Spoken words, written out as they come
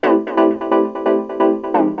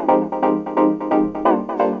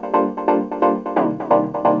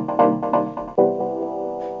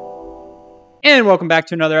And welcome back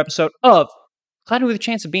to another episode of Cloudy with a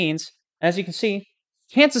Chance of Beans. As you can see,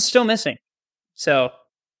 Chance is still missing. So,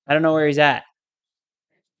 I don't know where he's at.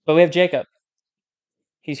 But we have Jacob.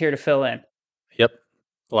 He's here to fill in. Yep.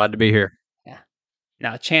 Glad to be here. Yeah.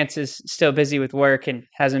 Now, Chance is still busy with work and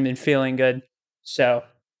hasn't been feeling good. So,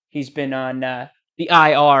 he's been on the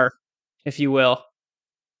IR, if you will.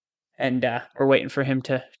 And we're waiting for him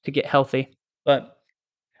to get healthy. But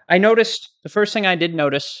I noticed, the first thing I did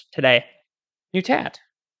notice today, new tat.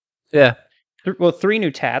 Yeah. Well, 3 new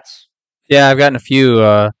tats. Yeah, I've gotten a few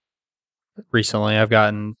recently. I've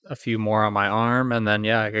gotten a few more on my arm, and then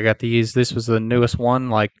I got these. This was the newest one.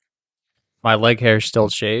 Like my leg hair's still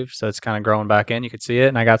shaved, so it's kind of growing back in. You could see it,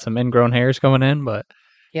 and I got some ingrown hairs coming in. But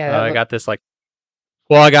Yeah, I got this I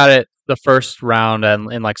got it the first round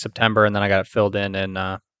in like September, and then I got it filled in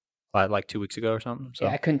like 2 weeks ago or something. So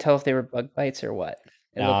yeah, I couldn't tell if they were bug bites or what.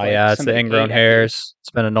 It no, looked like it's the somebody ingrown ate at you. hairs. It's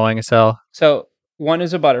been annoying as hell. So one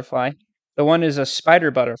is a butterfly, the one is a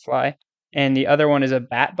spider butterfly, and the other one is a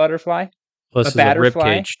bat butterfly. Well, this is a rib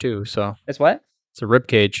cage too, so It's what? it's a rib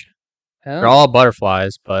cage. They're Oh, all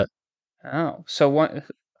butterflies, but so one.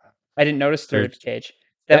 I didn't notice the They're- rib cage.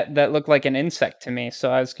 Yep. That looked like an insect to me,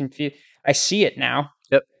 so I was confused. I see it now.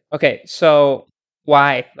 Yep. Okay, so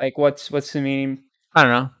why? Like, what's the meaning? I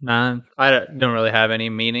don't know. Nah, I don't really have any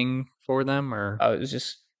meaning for them, or Oh, it was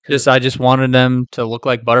just I just wanted them to look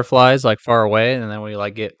like butterflies, like far away, and then when you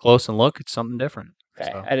like get close and look, it's something different. okay.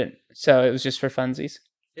 So, I didn't. So it was just for funsies.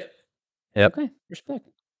 Yep. Okay, respect.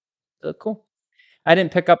 They look cool. I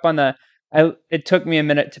didn't pick up on the. It took me a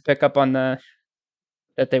minute to pick up on that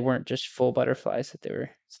they weren't just full butterflies. That there were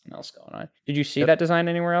something else going on. Did you see Yep. that design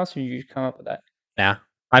anywhere else, or did you come up with that? Yeah.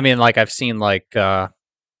 I mean, like I've seen like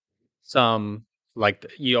some like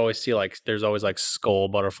you always see like there's always like skull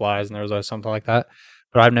butterflies, and there's always something like that,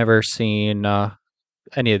 but I've never seen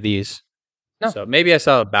any of these. No. So maybe I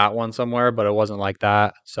saw a bat one somewhere, but it wasn't like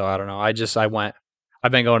that. So I don't know.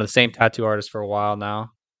 I've been going to the same tattoo artist for a while now,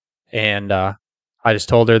 and I just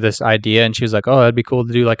told her this idea, and she was like, "Oh, that'd be cool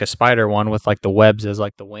to do like a spider one with like the webs as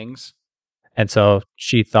like the wings." And so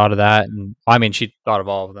she thought of that, and I mean, she thought of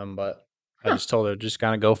all of them, but I Huh. just told her just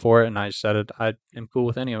kind of go for it, and I just said I am cool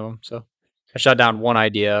with any of them. So I shot down one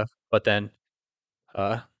idea, but then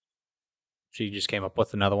she just came up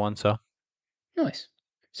with another one. So Nice.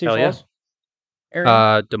 Sioux hell yeah. Falls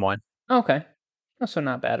area. Des Moines. Okay. Also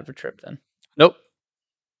not bad of a trip then. Nope.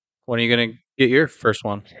 When are you gonna get your first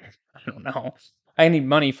one? I don't know. I need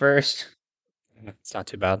money first. It's not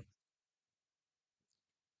too bad.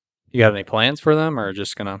 You got any plans for them, or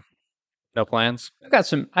just gonna no plans?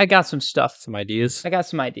 I got some stuff. Some ideas? I got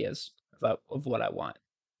some ideas of what I want.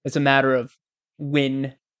 It's a matter of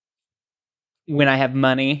when I have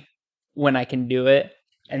money, when I can do it,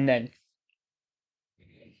 and then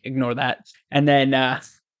ignore that. And then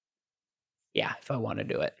yeah, if I want to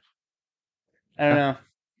do it. I don't know.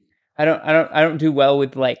 I don't do well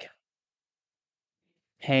with like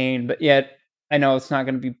pain, but yet I know it's not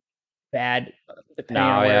going to be bad depending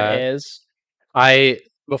on where it is.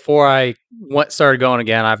 Before I started going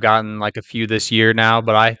again, I've gotten like a few this year now,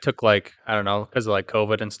 but I took like, I don't know, because of like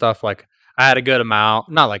COVID and stuff, like I had a good amount,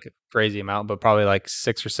 not like a crazy amount, but probably like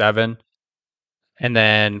 6 or 7. And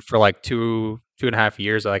then for like 2.5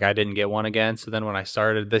 years, like I didn't get one again. So then when I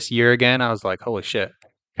started this year again, I was like, holy shit,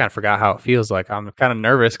 kind of forgot how it feels. Like I'm kind of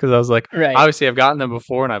nervous because I was like, Right. obviously I've gotten them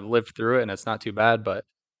before and I've lived through it and it's not too bad, but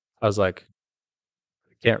I was like,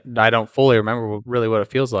 I don't fully remember really what it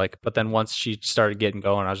feels like. But then once she started getting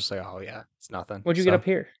going, I was just like, oh yeah, it's nothing. What'd you get up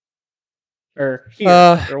here? Or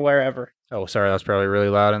here or wherever? Oh, sorry, that was probably really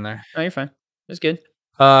loud in there. No, you're fine. It's good.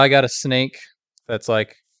 I got a snake that's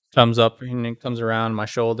like comes up and it comes around my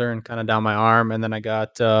shoulder and kind of down my arm, and then I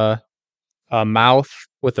got a mouth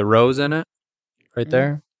with a rose in it right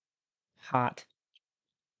there. Hot.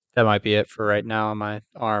 That might be it for right now on my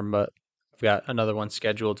arm, but I've got another one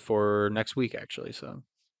scheduled for next week actually, so I'm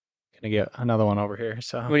gonna get another one over here.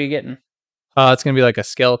 So What are you getting? it's gonna be like a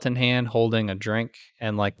skeleton hand holding a drink,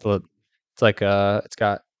 and like it's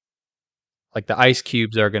got like the ice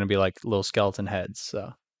cubes are gonna be like little skeleton heads.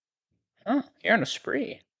 So Oh, you're on a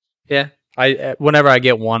spree. yeah, whenever I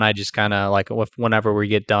get one, I just kind of like whenever we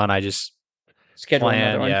get done, I just Schedule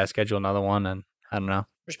another one. Yeah, schedule another one, and I don't know.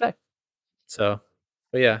 Respect. So,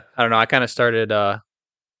 but yeah, I don't know. I kind of started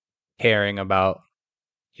caring about,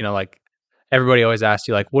 like everybody always asks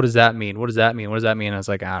you like, what does that mean? What does that mean? What does that mean? I was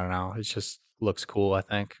like, I don't know. It just looks cool, I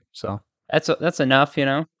think. So That's enough, It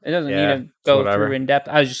doesn't Yeah, need to it's go whatever. through in depth.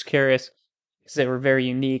 I was just curious because they were very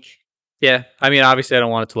unique. yeah, I mean, obviously, I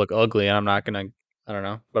don't want it to look ugly, and I'm not gonna. I don't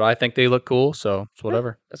know, but I think they look cool, so it's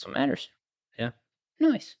whatever. That's what matters. Yeah.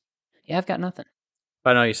 Nice. Yeah, I've got nothing.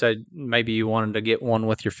 I know you said maybe you wanted to get one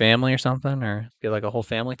with your family or something, or get like a whole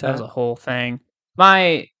family That was tat. a whole thing.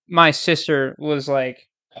 My sister was like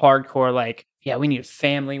hardcore, like, yeah, we need a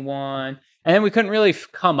family one, and then we couldn't really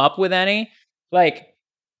come up with any. Like,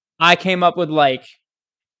 I came up with like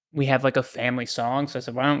we have like a family song, so I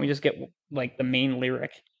said, why don't we just get like the main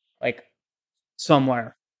lyric, like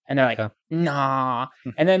somewhere, and they're like, Okay. nah.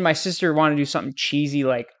 And then my sister wanted to do something cheesy,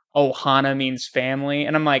 like Ohana means family,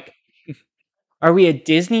 and I'm like, are we a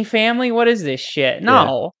Disney family? What is this shit? Yeah.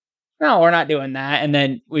 No. No, we're not doing that. And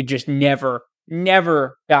then we just never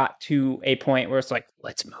got to a point where it's like,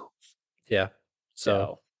 let's move. Yeah. So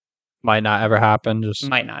So might not ever happen. Just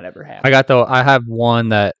might not ever I happen. have one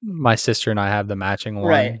that my sister and I have the matching one,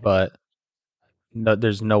 Right. but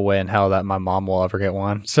there's no way in hell that my mom will ever get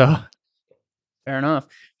one. So Fair enough.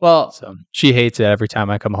 Well, she hates it every time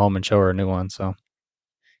I come home and show her a new one. So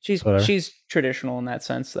whatever. she's traditional in that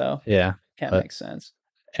sense though. Yeah. That But makes sense.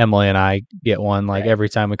 Emily and I get one like Right. every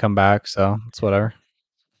time we come back. So it's whatever.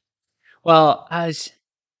 Well, I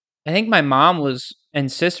think my mom was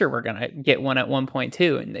and sister were gonna get one at one point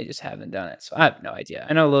too, and they just haven't done it. So I have no idea.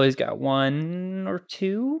 I know Lily's got one or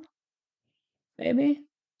two, maybe.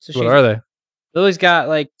 So What are they? Lily's got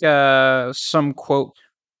like some quote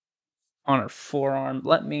on her forearm.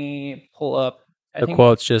 Let me pull up. I The think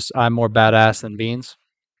quote's just "I'm more badass than Beans"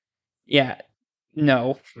 yeah.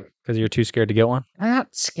 No. because you're too scared to get one. I'm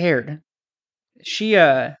not scared. She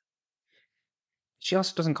also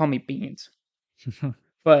doesn't call me Beans.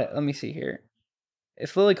 But let me see here.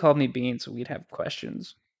 If Lily called me Beans, we'd have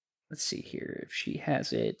questions. Let's see here if she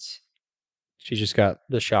has it. She just got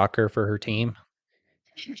the shocker for her team.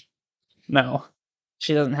 No.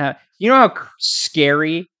 She doesn't have. You know how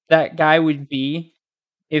scary that guy would be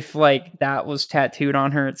if like that was tattooed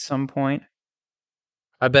on her at some point?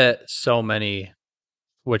 I bet so many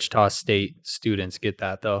Wichita State students get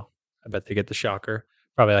that though. I bet they get the shocker,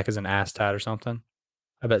 probably like as an ass tat or something.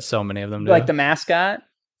 I bet so many of them do. Like the mascot?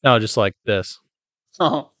 No, just like this.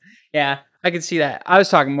 Oh, yeah, I could see that. I was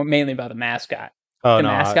talking mainly about the mascot. Oh The no.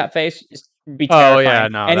 mascot face just be Oh, terrifying. yeah,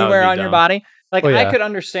 no, that would Anywhere be on your dumb. body. Like Well, I yeah. could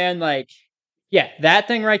understand like yeah, that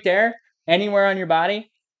thing right there, anywhere on your body.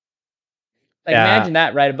 Like Yeah, imagine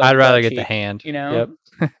that right above I'd your rather butt get the cheek, hand. you know?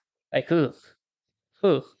 Yep. Like ooh.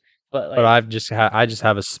 Ooh. But But like I just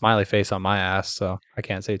have a smiley face on my ass, so I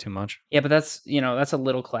can't say too much. yeah, but that's that's a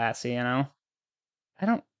little classy, you know? I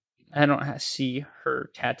don't see her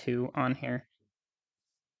tattoo on here.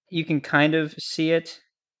 You can kind of see it.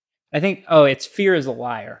 I think it's fear is a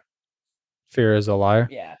liar. Fear is a liar.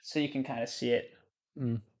 Yeah, so you can kind of see it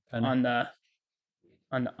And on the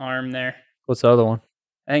arm there. what's the other one?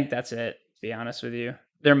 I think that's it, to be honest with you.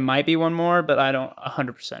 There might be one more, but I don't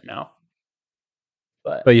 100% know.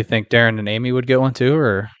 But But you think Darren and Amy would get one too,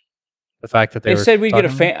 or the fact that they were said we'd get a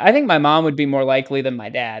talking about it? fan. I think my mom would be more likely than my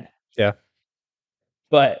dad. Yeah.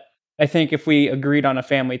 But I think if we agreed on a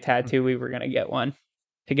family tattoo, we were going to get one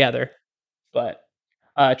together. But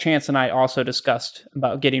Chance and I also discussed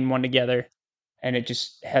about getting one together, and it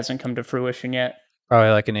just hasn't come to fruition yet. Probably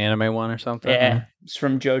like an anime one or something. Yeah, it's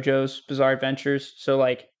from JoJo's Bizarre Adventures. So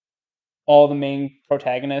like all the main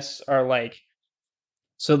protagonists are like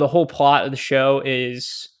so the whole plot of the show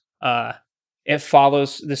is it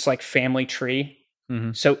follows this like family tree.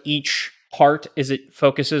 Mhm. So each part it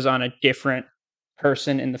focuses on a different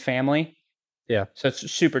person in the family. Yeah. So it's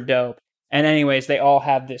super dope. And anyways, they all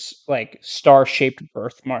have this like star-shaped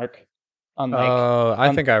birthmark on like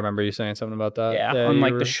I think I remember you saying something about that. yeah, on you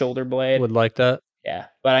like the shoulder blade. would like that Yeah,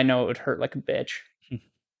 but I know it would hurt like a bitch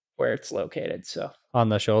where it's located. So on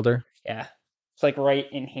the shoulder. yeah, it's like right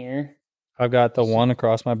in here. I've got the one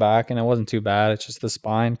across my back, and it wasn't too bad. It's just the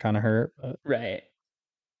spine kind of hurt. But Right.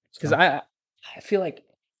 Because so. I feel like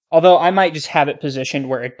although I might just have it positioned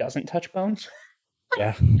where it doesn't touch bones.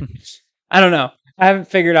 Yeah. I don't know. I haven't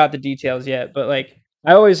figured out the details yet, but like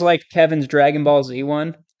I always liked Kevin's Dragon Ball Z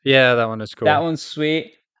one. Yeah, that one is cool. That one's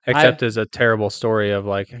sweet. Except it's a terrible story of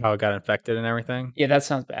like how it got infected and everything. Yeah, that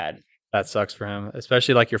sounds bad. That sucks for him,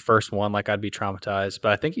 especially like your first one. Like I'd be traumatized,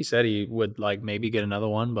 but I think he said he would like maybe get another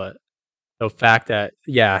one. But the fact that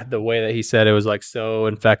the way that he said it was like so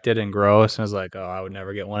infected and gross, and I was like, oh, I would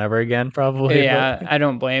never get one ever again, probably. Yeah, but I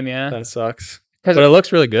don't blame you. that sucks. Because But it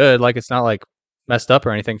looks really good. Like it's not like messed up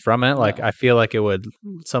or anything from it. Like No. I feel like it would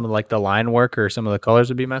some of like the line work or some of the colors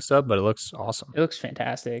would be messed up, but it looks awesome. it looks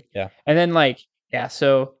fantastic. Yeah. And then like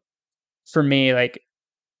so for me like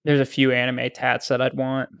there's a few anime tats that I'd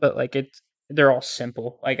want, but like they're all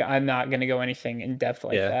simple. Like I'm not gonna go anything in depth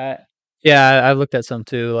like Yeah. that. Yeah, I've looked at some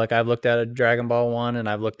too. Like I've looked at a Dragon Ball one, and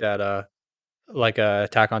I've looked at like a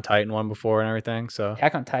Attack on Titan one before and everything. So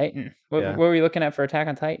Attack on Titan. What yeah, were we looking at for Attack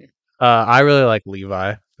on Titan? I really like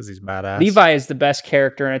Levi because he's badass. Levi is the best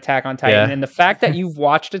character in Attack on Titan, Yeah. and the fact that you've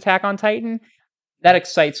watched Attack on Titan, that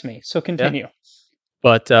excites me. So continue.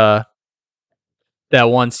 But that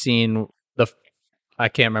one scene, I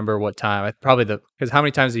can't remember what time. Probably because how many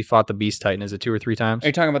times he fought the Beast Titan? Is it 2 or 3 times? Are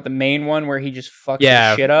you talking about the main one where he just fucks Yeah,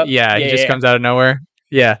 his shit up? yeah, he just comes out of nowhere.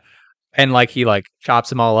 Yeah, and like he like chops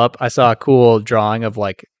them all up. I saw a cool drawing of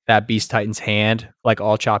like that Beast Titan's hand, like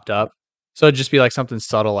all chopped up. So it'd just be like something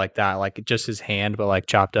subtle like that, like just his hand, but like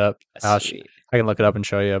chopped up. I can look it up and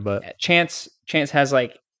show you. But Yeah, Chance has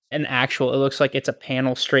like an actual. It looks like it's a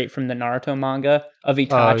panel straight from the Naruto manga of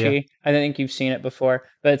Itachi. yeah. I think you've seen it before,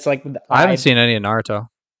 but it's like the I haven't eye seen any of Naruto.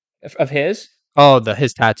 of his. Oh,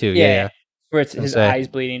 his tattoo. Yeah. Where it's his eyes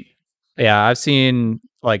bleeding. Yeah, I've seen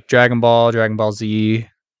like Dragon Ball, Dragon Ball Z,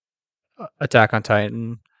 Attack on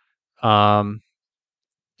Titan,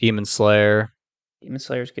 Demon Slayer. Demon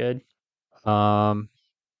Slayer's good. I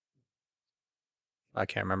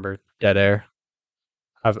can't remember. Dead Air.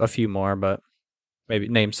 I've a few more, but maybe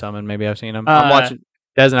name some and maybe I've seen them. I'm watching.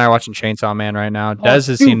 Des and I are watching Chainsaw Man right now. Des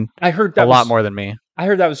has seen I heard that a lot more than me. I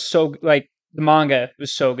heard that was so like the manga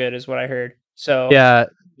was so good, is what I heard. So yeah,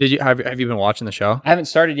 did you have you been watching the show? I haven't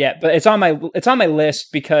started yet, but it's on my list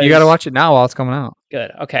because you got to watch it now while it's coming out.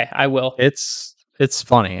 Good. Okay, I will. It's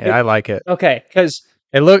funny. I like it. Okay, because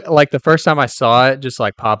it looked like the first time I saw it, just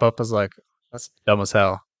like pop up, I was like, that's dumb as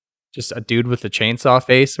hell. Just a dude with a chainsaw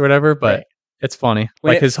face or whatever, but it's funny.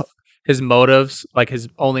 When like his motives, like his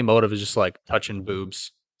only motive is just like touching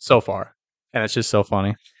boobs so far, and it's just so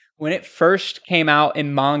funny. When it first came out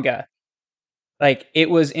in manga, like it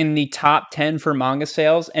was in the top 10 for manga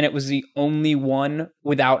sales, and it was the only one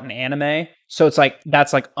without an anime. So it's like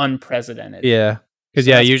that's like unprecedented. Yeah, because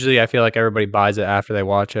usually I feel like everybody buys it after they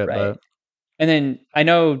watch it, but. And then I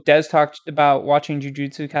know Des talked about watching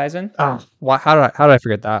Jujutsu Kaisen. Oh, how did I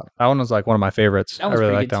forget that? That one was like one of my favorites. That was I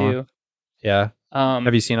really like that too. One. Yeah.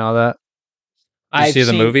 Have you seen all that? Did you see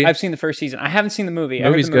the movie? I've seen the first season. I haven't seen the movie.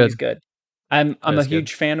 The movie's good. I'm a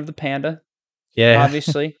huge fan of the panda. Yeah.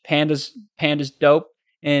 Obviously, panda's dope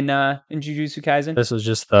in Jujutsu Kaisen. This was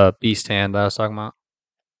just the beast hand that I was talking about.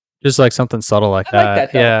 Just like something subtle like that.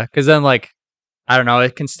 Like that yeah, because then like I don't know,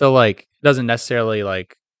 it can still like doesn't necessarily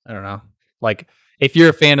like I don't know. Like, if you're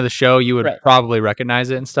a fan of the show, you would probably recognize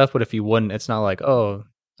it and stuff. But if you wouldn't, it's not like, oh,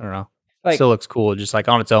 I don't know. Like, it still looks cool, just like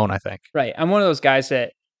on its own, I think. Right. I'm one of those guys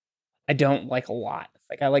that I don't like a lot.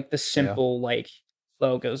 Like, I like the simple, like,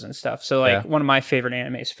 logos and stuff. So, like, one of my favorite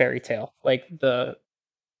anime is Fairy Tail. Like, the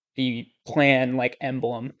clan, like,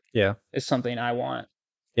 emblem is something I want.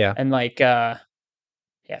 Yeah. And, like,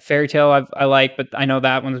 Fairy Tail I like, but I know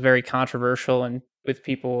that one's very controversial and with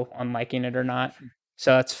people on liking it or not.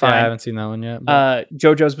 So that's fine. Yeah, I haven't seen that one yet.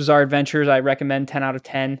 JoJo's Bizarre Adventures, I recommend 10 out of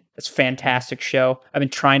 10. It's a fantastic show. I've been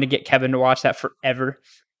trying to get Kevin to watch that forever.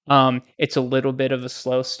 It's a little bit of a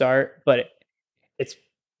slow start, but it's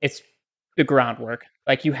the groundwork.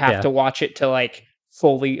 Like you have to watch it to like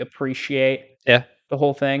fully appreciate the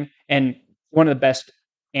whole thing. And one of the best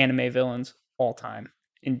anime villains all time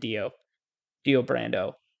in Dio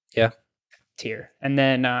Brando. Yeah. Tier. And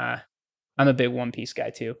then I'm a big One Piece guy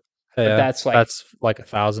too. But that's like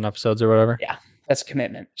 1,000 episodes or whatever. Yeah, that's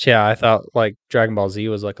commitment. Yeah, I thought like Dragon Ball Z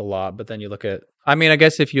was like a lot, but then you look at, I mean, I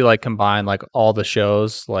guess if you like combine like all the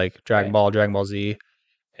shows, like Dragon Ball Z,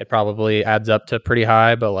 it probably adds up to pretty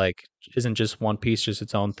high. But like, isn't just One Piece just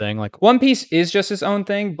its own thing? Like One Piece is just its own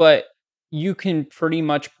thing, but you can pretty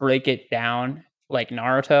much break it down like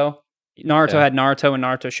Naruto. Naruto had Naruto and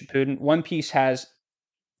Naruto Shippuden. One Piece has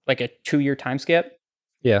like a 2-year time skip.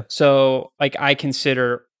 Yeah. So like I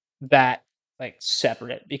consider that like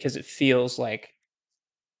separate because it feels like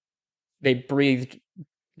they breathed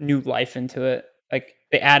new life into it. Like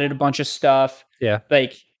they added a bunch of stuff. Yeah.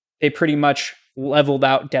 Like they pretty much leveled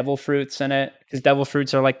out devil fruits in it because devil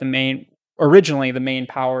fruits are like originally the main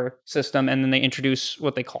power system. And then they introduce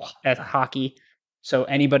what they call as hockey. So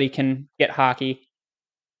anybody can get hockey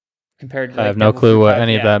compared to I have no clue what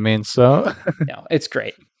any of that means. So no, it's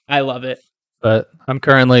great. I love it. But I'm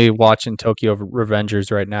currently watching Tokyo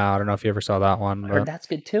Revengers right now. I don't know if you ever saw that one. I heard that's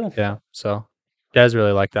good too. Yeah. So Des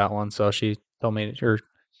really liked that one. So she told me, or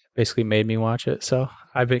basically made me watch it. So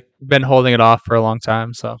I've been holding it off for a long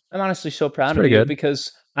time. So I'm honestly so proud of you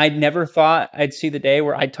because I never thought I'd see the day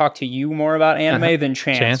where I'd talk to you more about anime than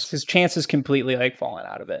Chance. Because Chance is completely like fallen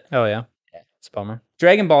out of it. Oh, yeah. It's a bummer.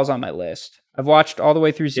 Dragon Ball's on my list. I've watched all the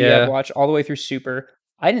way through Z. I've watched all the way through Super.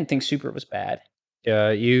 I didn't think Super was bad.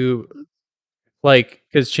 Yeah, you... Like,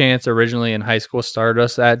 because Chance originally in high school started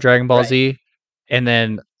us at Dragon Ball Z, and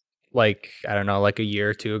then like I don't know, like a year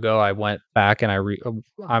or two ago, I went back and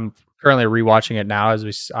I'm currently rewatching it now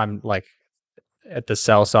I'm like at the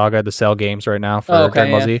Cell Saga, the Cell games right now Oh, for Dragon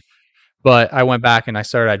okay, Ball yeah. Z. But I went back and I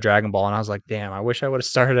started at Dragon Ball, and I was like, damn, I wish I would have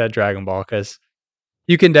started at Dragon Ball because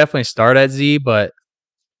you can definitely start at Z, but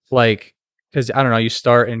like, because I don't know, you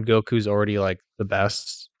start and Goku's already like the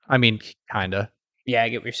best. I mean, kinda. Yeah, I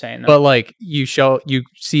get what you're saying, though. But, like, you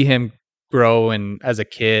see him grow and as a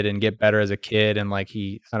kid and get better as a kid, and, like,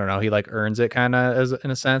 I don't know, he, like, earns it kinda as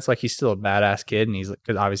in a sense, like, he's still a badass kid, and he's like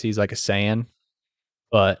 'cause obviously he's like a Saiyan,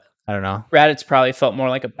 but I don't know. Raditz probably felt more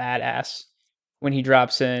like a badass when he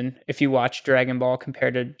drops in, if you watch Dragon Ball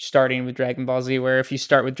compared to starting with Dragon Ball Z, where if you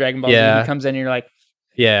start with Dragon Ball Z, he Yeah, comes in and you're like,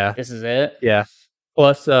 yeah, "This is it?" yeah.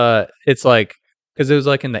 Plus, it's like because it was,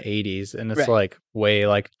 like, in the '80s, and it's, Right. like, way,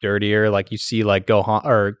 like, dirtier, like, you see, like, Gohan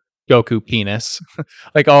or Goku penis,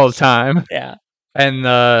 like, all the time. Yeah. And,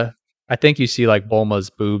 I think you see, like, Bulma's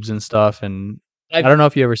boobs and stuff, and I I don't know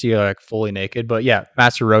if you ever see her, like, fully naked, but yeah,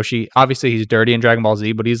 Master Roshi, obviously, he's dirty in Dragon Ball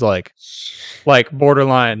Z, but he's, like,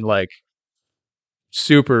 borderline, like,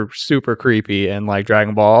 super, super creepy in, like,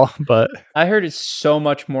 Dragon Ball, but I heard it's so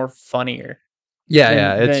much more funnier yeah,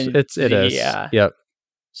 yeah, than it Z, is. yeah. Yep,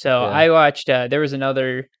 So, yeah. I watched, there was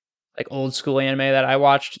another, like, old school anime that I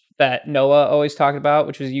watched that Noah always talked about,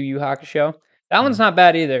 which was Yu Yu Hakusho. That one's Mhm. not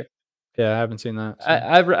bad either. Yeah, I haven't seen that, I so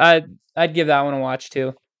I re I'd give that one a watch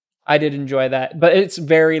too. I did enjoy that, but it's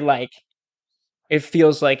very, like, it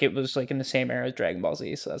feels like it was, like, in the same era as Dragon Ball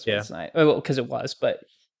Z, so that's why yeah, it's not, well, because it was, but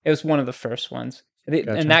it was one of the first ones. And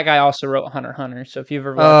gotcha. that guy also wrote Hunter x Hunter, so if you've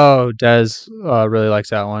ever watched Oh, Des, really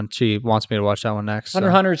likes that one. She wants me to watch that one next, Hunter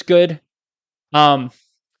x so Hunter's good. Um,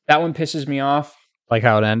 that one pisses me off. like,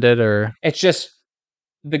 how it ended or It's just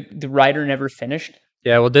the writer never finished.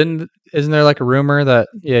 yeah, well, isn't there, like, a rumor that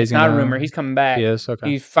yeah, he's It's not a gonna rumor, he's coming he back. is? Okay.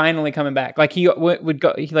 He's finally coming back. Like, he would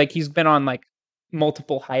go like, he's been on, like,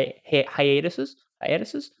 multiple hiatuses?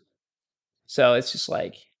 So, it's just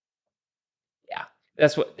like, yeah,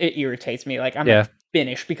 that's what it irritates me, like, I'm Yeah. not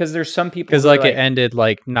finished because there's some people Because who are like, it like, ended,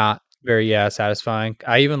 like, not very, yeah, satisfying.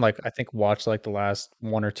 I even, like, I think watched, like, the last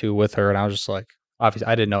 1 or 2 with her, and I was just like obviously,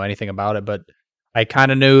 I didn't know anything about it, but I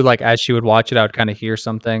kinda knew, like, as she would watch it, I would kinda hear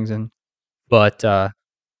some things but,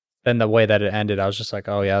 then the way that it ended, I was just like,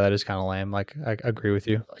 "Oh, yeah, that is kinda lame." Like, I agree with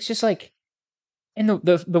you. it's just like, and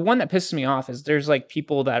the one that pisses me off is there's, like,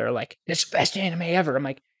 people that are like, "It's the best anime ever." I'm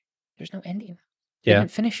like, "There's no ending. They Yeah.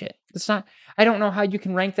 didn't finish it. It's not." I don't know how you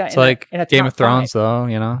can rank that It's like in a Game top of 5. Thrones, though,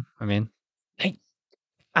 you know? I mean, I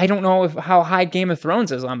I don't know if how high Game of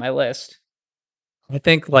Thrones is on my list. I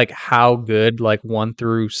think, like, how good, like, 1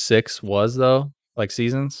 through 6 was, though, like,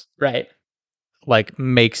 seasons, Right. like,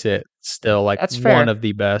 makes it still, like, That's one fair. of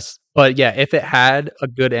the best. But, yeah, if it had a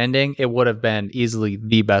good ending, it would have been easily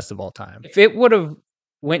the best of all time. If it would've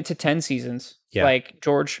went to 10 seasons, Yeah. like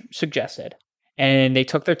George suggested, and they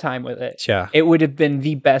took their time with it, Yeah. it would have been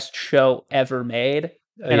the best show ever made,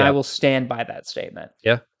 and I Yeah. will stand by that statement,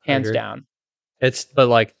 Yeah, I hands agree. down. It's but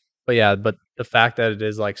yeah, but the fact that it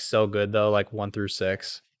is, like, so good though, like, 1 through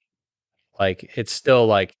 6, like, it's still,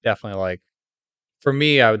 like, definitely, like for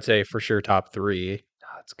me, I would say for sure top 3.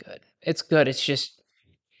 Oh, it's good. It's good, it's just,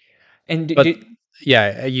 and But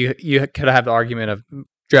yeah, you could have the argument of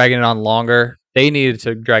dragging it on longer. They needed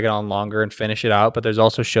to drag it on longer and finish it out, but there's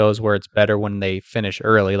also shows where it's better when they finish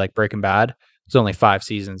early, like Breaking Bad. It's only 5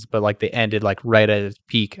 seasons, but, like, they ended, like, right at its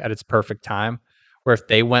peak, at its perfect time, where if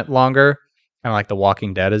they went longer, kinda like The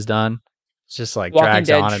Walking Dead has done, it's just, like, Walking drags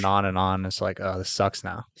Dead on and on and on. It's like, "Oh, this sucks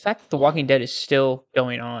now." the fact that The Walking Dead is still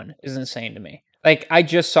going on is insane to me. Like, I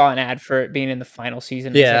just saw an ad for it being in the final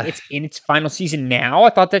season, it's like, Yeah. it's in its final season now? I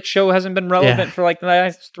thought that show hasn't been Yeah. relevant for, like, the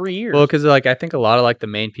last 3 Well, years. because like, I think a lot of, like, the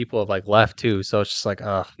main people have, like, left too, so it's just like,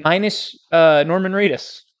 ugh. Minus, Norman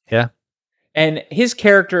Reedus. Yeah. And his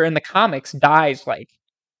character in the comics dies, like,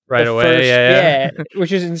 Right the away, first, yeah, yeah, yeah.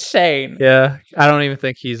 which is insane. Yeah, I don't even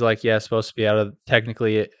think he's, like, yeah, supposed to be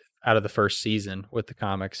technically out of the first season with the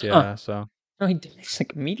comics, Huh. yeah, so No, he dies,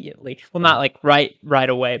 like, immediately. Well, Yeah. not, like, right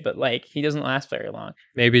away, but, like, he doesn't last very long.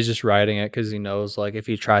 maybe he's just writing it because he knows, like, if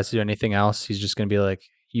he tries to do anything else, he's just gonna be like,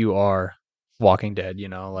 "You are Walking Dead," you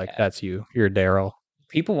know, like, Yeah. "That's you. You're Daryl."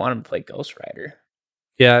 People want him to play Ghost Rider.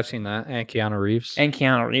 Yeah, I've seen that, and Keanu Reeves. And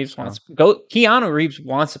Keanu Reeves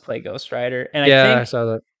wants to play Ghost Rider, and I Yeah, I think, saw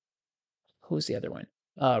that. who's the other one?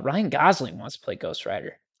 Ryan Gosling wants to play Ghost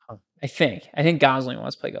Rider. Huh. I think Gosling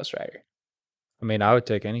wants to play Ghost Rider. I mean, I would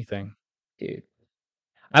take anything. Dude,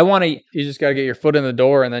 I wanna, You just gotta get your foot in the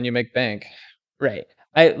door, and then you make bank. right.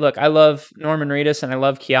 I love Norman Reedus and I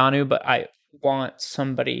love Keanu, but I want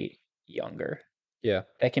somebody younger Yeah.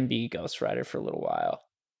 that can be Ghost Rider for a little while.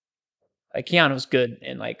 Like Keanu's good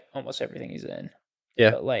in like almost everything he's in.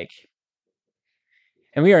 Yeah. But like,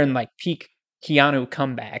 and we are in like peak Keanu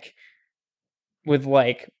comeback with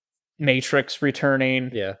like Matrix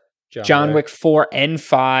returning, Yeah. John Wick 4 and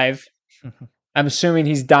 5. I'm assuming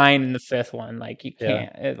he's dying in the 5th one. Like you Yeah.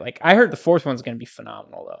 can't. Like I heard the 4th one's gonna be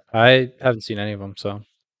phenomenal though. I haven't seen any of them, so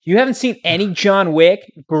You haven't seen any John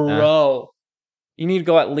Wick, bro? You need to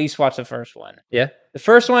go at least watch the first one. yeah. The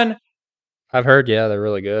first one, I've heard, yeah, they're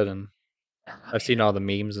really good, and oh, I've seen all the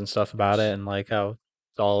memes and stuff about it, and like how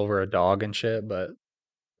it's all over a dog and shit, but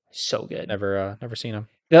so good. never seen them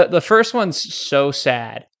The first one's so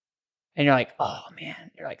sad, and you're like, oh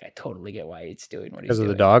man, you're like, I totally get why he's doing what he's because of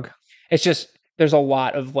doing. the dog. It's just there's a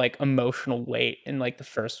lot of like emotional weight in like the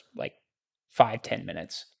first like 5-10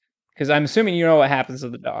 minutes because I'm assuming you know what happens to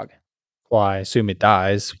the dog. Well, I assume it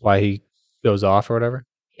dies. Why he goes off or whatever.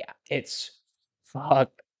 Yeah, it's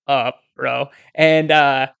fucked up, bro. And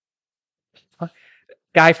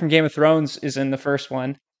guy from Game of Thrones is in the first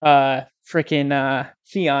one. Freaking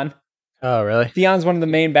Theon. Oh, really? Theon's one of the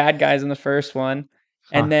main bad guys in the first one.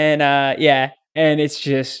 And Huh. then yeah, and it's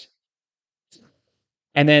just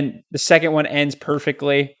and then the second one ends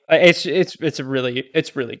perfectly. It's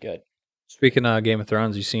really good. Speaking of Game of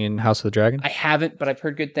Thrones, you seen House of the Dragon? I haven't, but I've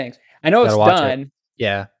heard good things. I know it's Gotta watch it. done.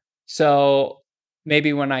 Yeah. So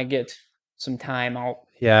maybe when I get some time, I'll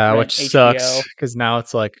Yeah, rent which sucks HBO. because now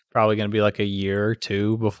it's like probably gonna be like a year or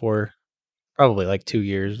two before, probably like 2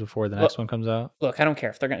 years before the next one comes out. look. I don't care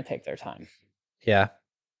if they're going to take their time. Yeah,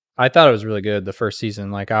 I thought it was really good the first season.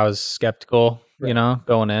 Like I was skeptical, Right. you know,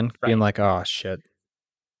 going in, being Right. like, oh shit.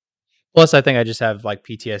 Plus, I think I just have like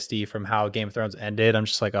PTSD from how Game of Thrones ended. I'm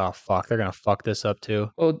just like, oh fuck, they're gonna fuck this up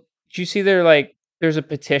too. Well, did you see there's a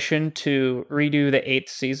petition to redo the 8th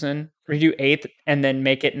season, redo 8th, and then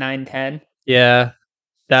make it 9-10? Yeah,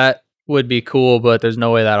 that would be cool, but there's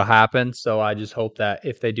no way that'll happen. So I just hope that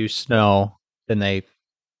if they do snow, then they,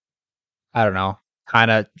 I don't know,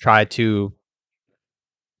 kind of try to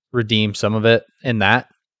redeem some of it in that.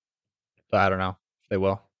 But I don't know if they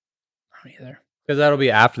will, I don't either. because that'll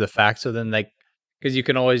be after the fact. So then because you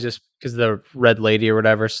can always just, because the red lady or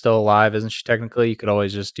whatever is still alive, isn't she technically? You could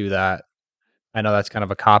always just do that. I know that's kind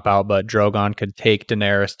of a cop out, but Drogon could take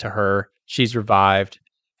Daenerys to her. She's revived,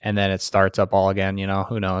 and then it starts up all again. You know,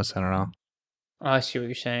 who knows? I don't know. Oh, I see what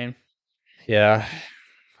you're saying. Yeah,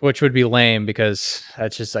 which would be lame because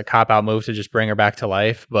that's just a cop out move to just bring her back to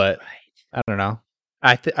life. But Right. I don't know.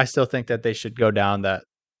 I still think that they should go down that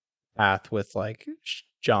path with like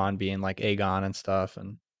John being like Aegon and stuff,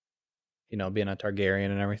 and you know being a Targaryen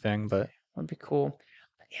and everything. But That'd be cool.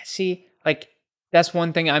 Yeah, see, like that's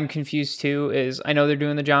one thing I'm confused too is I know they're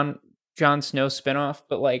doing the Jon Snow spinoff,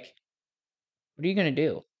 but like, what are you gonna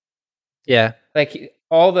do? yeah, Like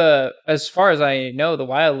as far as I know, the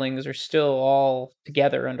wildlings are still all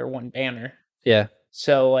together under one banner. yeah.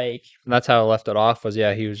 So like, And that's how I left it off. Was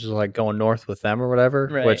he was just like going north with them or whatever.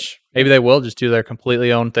 Right. Which maybe they will just do their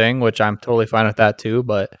completely own thing, which I'm totally fine with that too.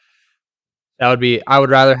 But that would be, I would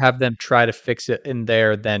rather have them try to fix it in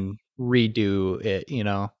there than redo it. You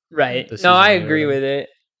know, right? the No, I season or agree whatever. with it.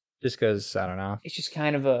 Just because I don't know. It's just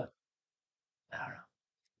kind of a, I don't know.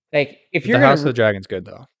 Like if The you're House of gonna the Dragon's good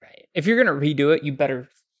though. right, if you're gonna redo it, you better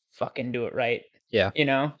fucking do it right. Yeah. You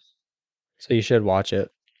know? So you should watch it.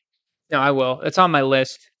 No, I will. It's on my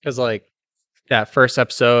list. Because like that first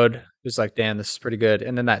episode was like, damn, this is pretty good.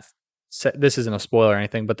 And then this isn't a spoiler or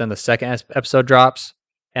anything, but then the second episode drops,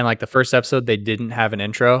 and like the first episode they didn't have an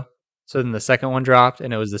intro, so then the second one dropped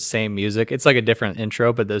and it was the same music. It's like a different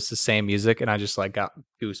intro, but it's the same music, and I just like got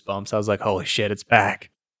goosebumps. I was like, holy shit, it's back!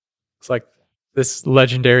 It's like this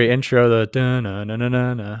legendary intro, the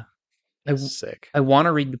da-na-na-na-na-na. It's sick. I want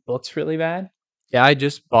to read the books really bad. Yeah, I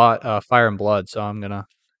just bought Fire and Blood, so I'm gonna.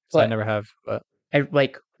 So I But- never have, but I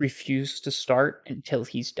like refuse to start until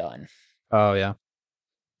he's done. oh yeah.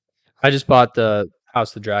 I just bought the House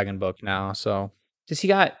of the Dragon book now, so Does he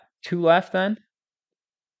got 2 left then?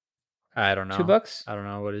 I don't know. 2 books? I don't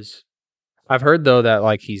know what is. I've heard though that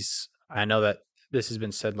like I know that this has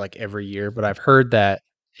been said like every year, but I've heard that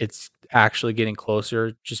it's actually getting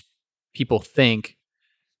closer. Just people think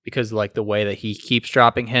because like the way that he keeps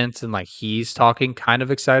dropping hints and like he's talking kind of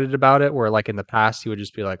excited about it, where like in the past he would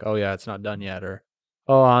just be like, "Oh yeah, it's not done yet," or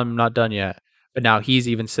 "Oh, I'm not done yet." But now he's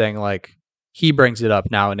even saying like he brings it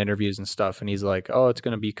up now in interviews and stuff, and he's like, "Oh, it's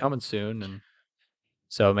going to be coming soon," and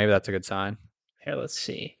so maybe that's a good sign. Here, let's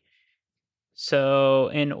see. So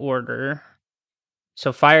in order.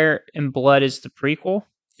 So Fire and Blood is the prequel.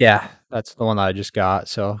 Yeah, that's the one that I just got.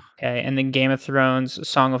 So Okay, and then Game of Thrones,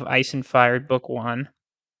 Song of Ice and Fire, Book 1.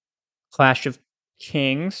 Clash of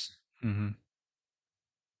Kings. mm-hmm.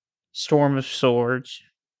 Storm of Swords,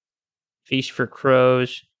 Feast for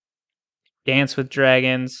Crows, Dance with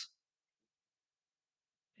Dragons,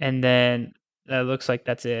 and then that looks like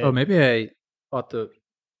that's it. Oh, maybe I bought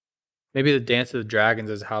maybe the Dance of the Dragons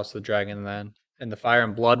is House of the Dragon then. And the Fire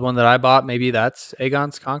and Blood one that I bought, maybe that's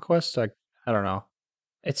Aegon's Conquest? I don't know.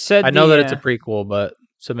 It said I know that it's a the prequel, but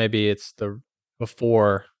so maybe it's the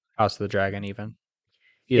before House of the Dragon even.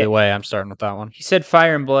 Yeah. Either way, I'm starting with that one. he said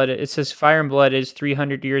Fire and Blood. It says Fire and Blood is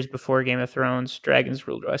 300 years before Game of Thrones. Dragons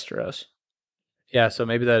ruled Westeros. Yeah, so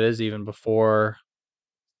maybe that is even before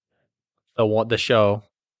the show.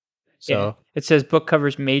 So Yeah. It says book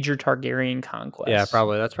covers major Targaryen conquests. yeah,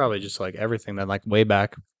 probably that's probably just like everything then, like way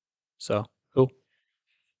back. So cool.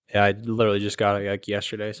 Yeah, I literally just got it like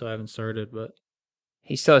yesterday, so I haven't started, but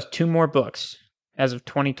He still has 2 more books as of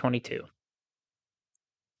 2022.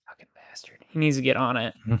 Fucking bastard. He needs to get on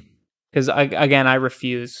it. Mhm. Because, again, I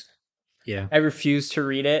refuse. yeah. I refuse to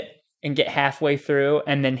read it and get halfway through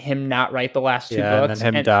and then him not write the last 2 Yeah, books. and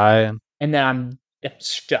then him die. And then I'm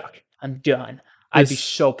stuck. I'm done. I'd be This-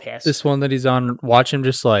 so pissed. This one that he's on, watch him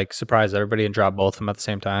just like surprise everybody and drop both of them at the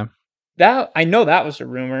same time. That I know that was a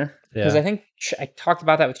rumor. Because Yeah. I think I talked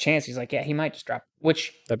about that with Chance. He's like, yeah, he might just drop.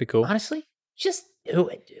 Which, That'd be cool. honestly, just do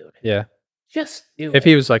it, dude. Yeah. Just do If it.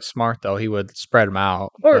 he was like smart though, he would spread them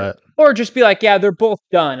out. Or just be like, yeah, they're both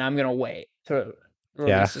done. I'm gonna wait to release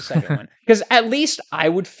Yeah. the second one. Because at least I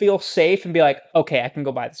would feel safe and be like, okay, I can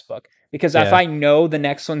go buy this book. Because if Yeah. I know the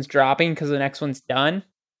next one's dropping because the next one's done,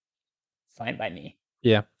 fine by me.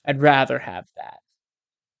 Yeah. I'd rather have that.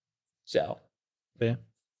 So, Yeah.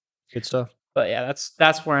 Good stuff. but yeah,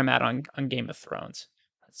 that's where I'm at on Game of Thrones.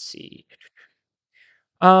 Let's see.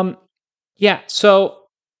 Yeah, so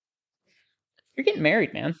you're getting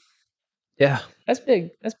married, man. Yeah. That's big.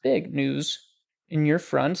 That's big news in your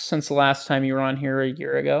front since the last time you were on here a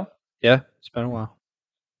year ago. Yeah. It's been a while.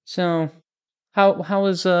 So, how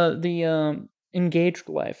is the engaged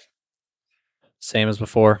life? Same as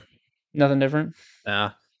before. Nothing different.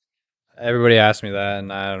 Nah. Everybody asks me that,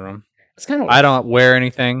 and I don't know. It's kind of I don't wear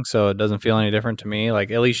anything, so it doesn't feel any different to me.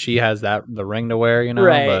 Like at least she has the ring to wear, you know.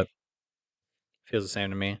 Right. But it feels the same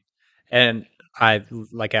to me. And I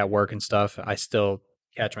like at work and stuff. I still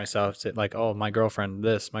catch myself like, oh, my girlfriend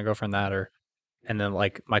this, my girlfriend that, and then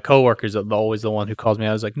like my coworkers are always the one who calls me.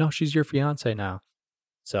 I was like, no, she's your fiance now.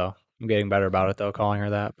 So I'm getting better about it though, calling her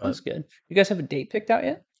that. But That's good. You guys have a date picked out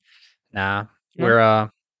yet? nah, No?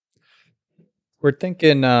 we're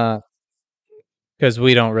thinking because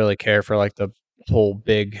we don't really care for like the whole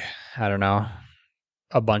big, I don't know,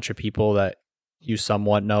 a bunch of people that you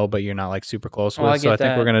somewhat know, but you're not like super close Oh, I with. So I get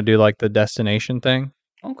think we're that. gonna do like the destination thing,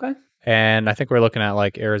 Okay. and I think we're looking at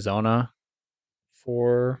like Arizona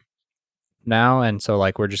for now, and so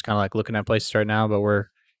like we're just kind of like looking at places right now, but we're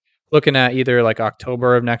looking at either like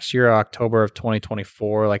October of next year or October of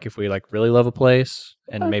 2024, like if we like really love a place,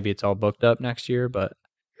 and Okay. maybe it's all booked up next year, but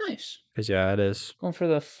Nice. because yeah, it is. Going for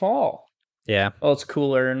the fall. Yeah. Well, it's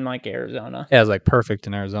cooler in like Arizona. Yeah, it's like perfect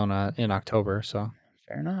in Arizona in October. So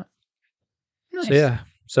Fair enough. Nice. So yeah.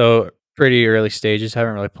 So pretty early stages.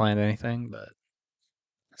 Haven't really planned anything, but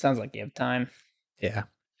Sounds like you have time. yeah.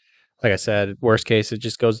 Like I said, worst case it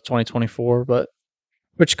just goes to 2024, but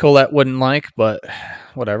which Colette wouldn't like, but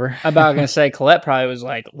whatever. I'm about gonna say Colette probably was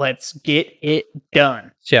like, let's get it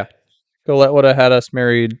done. Yeah. Colette would have had us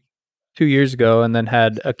married 2 years ago and then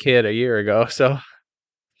had a kid a year ago. So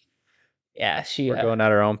Yeah, she we're going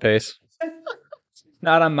at our own pace.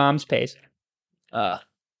 not on mom's pace.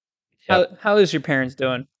 How is your parents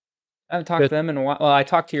doing? I haven't talked Good. to them in a while. Well, I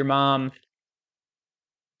talked to your mom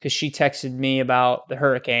because she texted me about the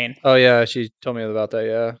hurricane. Oh yeah, she told me about that.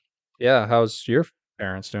 Yeah. Yeah. How's your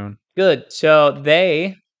parents doing? Good. So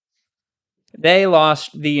they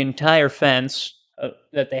lost the entire fence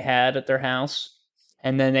that they had at their house,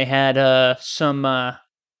 and then they had some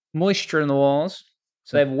moisture in the walls.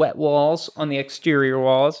 So they have wet walls on the exterior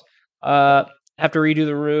walls. Have to redo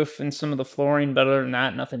the roof and some of the flooring, but other than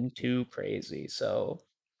that, nothing too crazy. So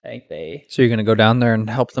I think So you're gonna go down there and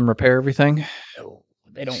help them repair everything?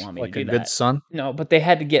 they don't want me Like to a do good that. son? No, but they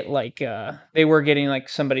had to get like they were getting like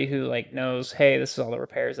somebody who like knows, hey, this is all the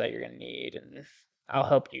repairs that you're gonna need, and I'll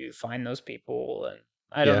help you find those people. And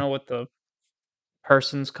I don't Yeah. know what the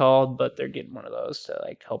person's called, but they're getting one of those to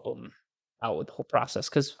like help them out with the whole process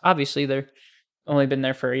because obviously they're only been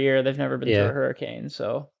there for a year. They've never been through Yeah. a hurricane,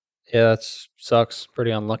 so Yeah, that sucks.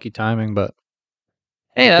 Pretty unlucky timing, but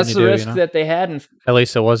hey, What can that's you the do, you risk know? that they had. And at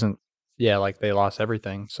least it wasn't. Yeah, like they lost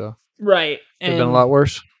everything, so right, could have been a and lot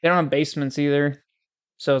worse. they don't have basements either,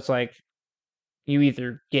 so it's like you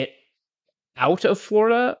either get out of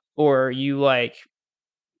Florida or you like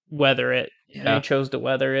weather it and they chose to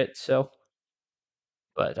weather it. So,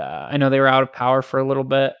 but I know they were out of power for a little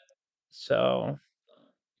bit. So,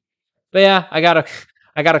 but yeah, I got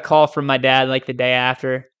a call from my dad like the day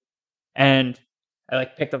after, and I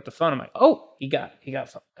like picked up the phone. I'm like, oh, he got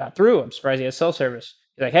through. I'm surprised he has cell service.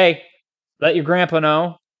 He's like, hey, let your grandpa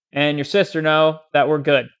know and your sister know that we're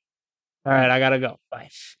good. All right, I gotta go. Bye.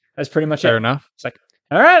 That's pretty much Fair it. enough. It's like,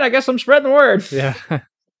 all right, I guess I'm spreading the word. Yeah.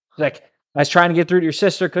 Like, I was trying to get through to your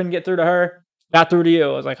sister, couldn't get through to her, got through to you.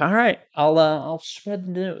 I was like, all right, I'll spread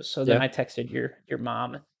the news. So then Yeah. I texted your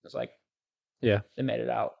mom and was like, Yeah. they made it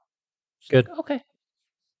out. She's Good. like, okay.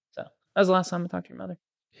 So that was the last time I talked to your mother.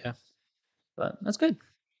 Yeah. But that's good.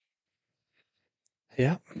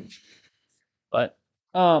 Yeah. But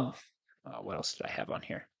what else did I have on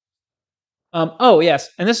here? Oh yes,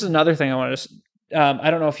 and this is another thing I wanted to.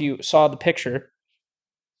 I don't know if you saw the picture.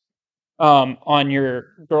 On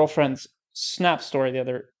your girlfriend's Snap story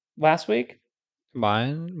last week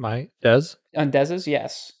My Des. on Dez's,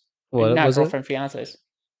 yes, What not was it? girlfriend, fiance's.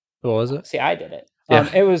 What was it? See, I did it. Yeah.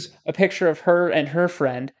 It was a picture of her and her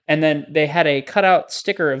friend, and then they had a cutout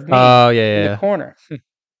sticker of me Oh in the yeah. corner.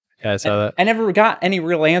 Yeah, I saw that. I never got any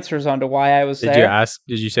real answers onto why I was Did there. you ask?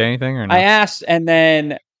 Did you say anything or no? I asked, and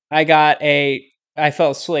then I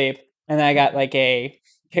fell asleep, and I got like a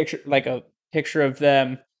picture of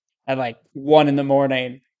them at like 1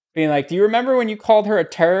 a.m, being like, "Do you remember when you called her a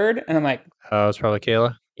turd?" And I'm like, Oh, it was probably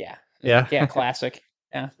Kayla. "Yeah, Yeah. yeah, classic,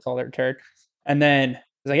 yeah, called her a turd." And then I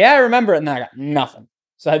was like, "Yeah, I remember it," and then I got nothing.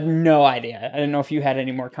 So I had no idea. I didn't know if you had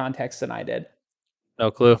any more context than I did.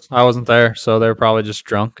 No clue. I wasn't there, so they were probably just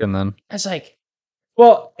drunk. And then I was like,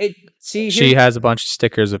 "Well, she has a bunch of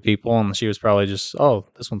stickers of people, and she was probably just, oh,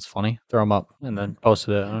 this one's funny. Throw them up, and then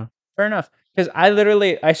posted it. I don't know. fair enough." Because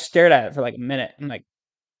I stared at it for like a minute. I'm like,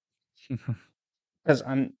 because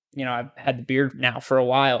I've had the beard now for a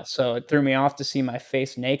while, so it threw me off to see my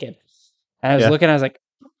face naked. And I was Yeah. looking, I was like,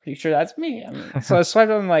 pretty sure that's me. So I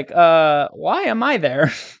swiped up, I'm like, why am I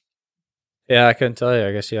there? Yeah, I couldn't tell you.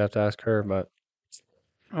 I guess you have to ask her, but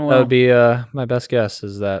Oh, that would be my best guess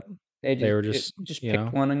is that they were just, you picked know,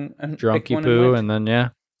 one and drunky picked one poo, and and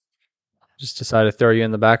then just decided to throw you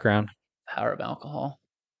in the background. power of alcohol.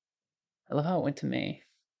 I love how it went to me.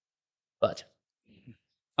 But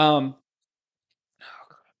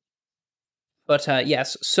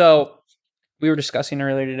yes, so we were discussing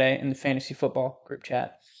earlier today in the fantasy football group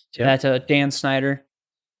chat that Dan Snyder,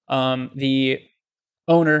 the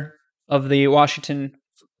owner of the Washington,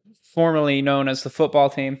 formerly known as the football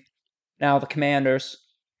team, now the Commanders,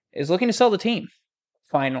 is looking to sell the team,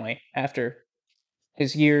 finally, after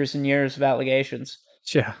his years and years of allegations.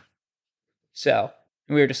 Yeah. So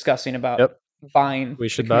we were discussing about buying We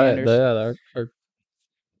should the buy it. Commanders. Yeah, or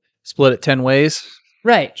split it 10 ways.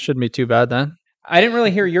 Right. Shouldn't be too bad then. I didn't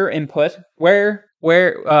really hear your input. Where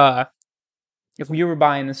if you were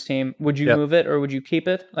buying this team, would you move it or would you keep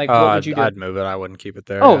it? Like, what would you do? I'd move it. I wouldn't keep it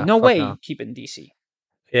there. Oh, Yeah, no fuck way. no. You keep it in DC.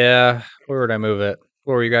 Yeah. Where would I move it?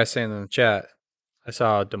 What were you guys saying in the chat? I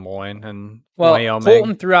saw Des Moines and Well, Wyoming.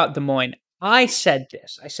 Colton threw out Des Moines. I said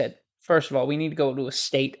this. I said, first of all, we need to go to a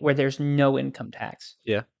state where there's no income tax.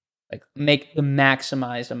 Yeah. Like, make the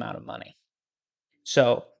maximized amount of money.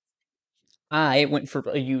 So I went for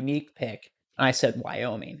a unique pick. I said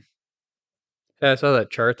Wyoming. Yeah, I saw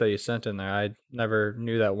that chart that you sent in there. I never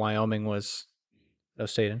knew that Wyoming was no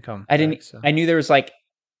state income. I didn't. tax, so. I knew there was like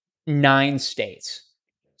 9 states.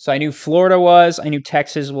 So I knew Florida was. I knew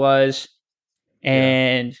Texas was,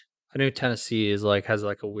 and I knew Tennessee is has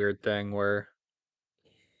a weird thing where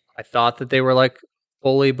I thought that they were like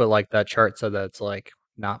fully, but like that chart said that it's like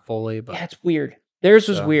not fully. But yeah, it's weird. Theirs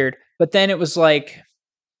was weird, but then it was like,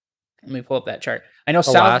 let me pull up that chart. I know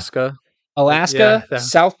Alaska, yeah.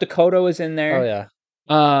 South Dakota was in there. Oh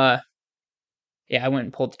yeah. Yeah, I went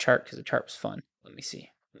and pulled the chart because the chart was fun. Let me see.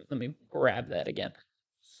 Let me grab that again.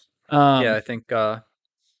 Yeah, I think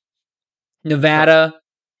Nevada.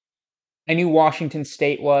 I knew Washington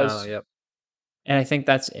State was. Oh, yep. And I think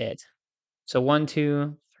that's it. So 1, 2, 3, 4,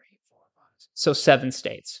 5. So 7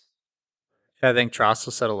 states. I think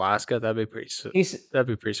Trossel said Alaska. That'd be pretty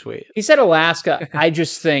sweet. He said Alaska. I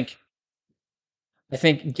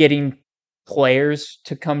think getting players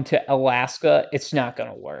to come to Alaska, it's not going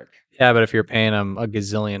to work. Yeah, but if you're paying them $1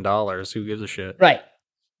 gazillion, who gives a shit? Right.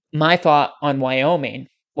 My thought on Wyoming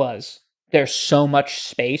was there's so much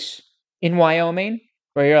space in Wyoming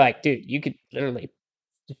where you're like, dude, you could literally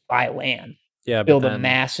just buy land. Yeah, build a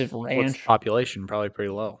massive ranch. Population probably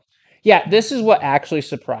pretty low. Yeah, this is what actually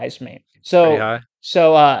surprised me. Pretty high.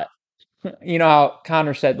 So you know how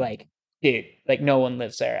Connor said, like, dude, like no one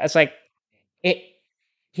lives there. It's like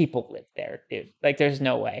people live there, dude. Like there's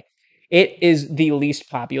no way. It is the least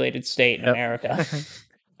populated state in Yep. America.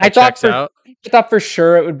 That thought checks for out. I thought for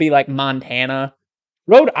sure it would be like Montana.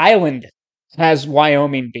 Rhode Island has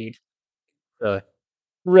Wyoming beat, Really?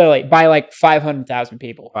 really, by like 500,000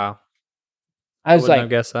 people. Wow. I was wouldn't like, have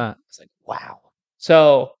guessed that. wow.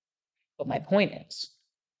 So, but my point is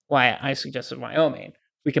why I suggested Wyoming.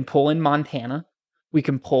 We can pull in Montana. We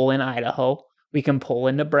can pull in Idaho. We can pull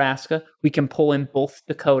in Nebraska. We can pull in both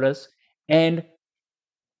Dakotas. And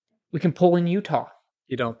we can pull in Utah.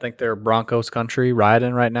 You don't think they're Broncos country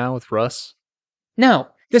riding right now with Russ? No,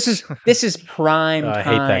 this is prime time. I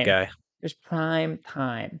hate that guy. There's prime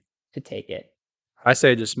time to take it. I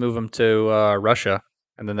say just move them to Russia,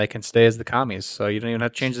 and then they can stay as the commies. So you don't even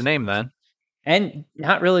have to change the name then. And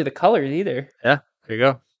not really the colors either. Yeah, there you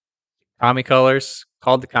go. Commie colors,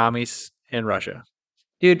 called the commies in Russia.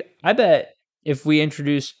 Dude, I bet if we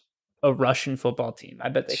introduced a Russian football team, I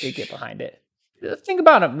bet they could get behind it. Think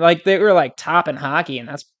about them. Like, they were like top in hockey, and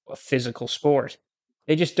that's a physical sport.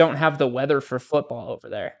 They just don't have the weather for football over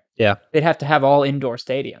there. Yeah. They'd have to have all indoor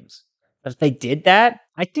stadiums. But if they did that,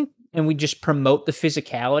 I think, and we just promote the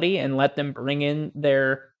physicality and let them bring in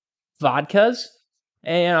their vodkas,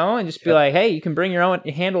 and just be Yep. like, hey, you can bring your own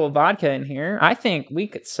handle of vodka in here. I think we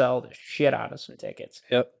could sell the shit out of some tickets.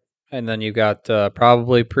 Yep. And then you got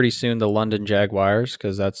probably pretty soon the London Jaguars,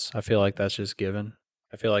 because I feel like that's just given.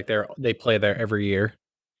 I feel like they play there every year.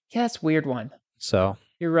 Yeah, that's a weird one. So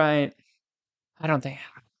You're right. I don't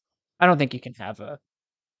think you can have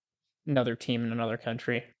another team in another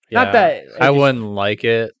country. yeah, Not that I wouldn't like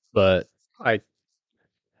it, but I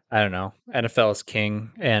don't know. NFL is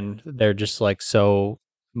king, and they're just like so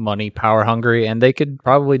money power hungry, and they could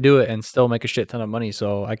probably do it and still make a shit ton of money.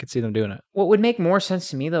 So I could see them doing it. What would make more sense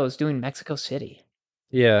to me though is doing Mexico City.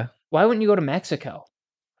 Yeah, Why wouldn't you go to Mexico?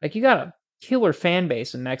 Like, you got a killer fan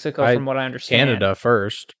base in Mexico, from what I understand. Canada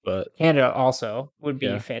first, but Canada also would be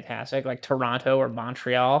Yeah. fantastic, like Toronto or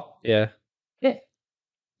Montreal. yeah, Yeah,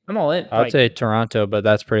 I'm all in. I'd Like, say Toronto, but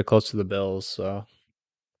that's pretty close to the Bills, so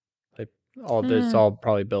it's all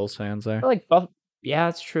probably Bills fans there. like yeah,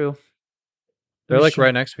 it's true. They're I'm like just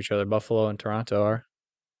right next to each other. Buffalo and Toronto are.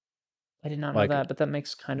 I did not know like, that, but that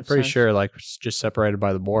makes kind of Pretty sense. sure like it's just separated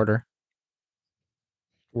by the border.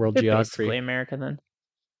 World They're geography. basically America then.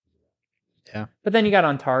 Yeah. But then you got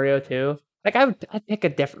Ontario too. Like, I'd pick a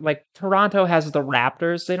different. Like, Toronto has the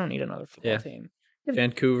Raptors. They don't need another football Yeah. team.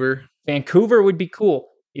 Vancouver. Vancouver would be cool.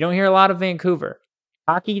 You don't hear a lot of Vancouver.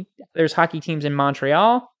 Hockey. There's hockey teams in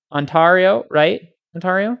Montreal, Ontario, right?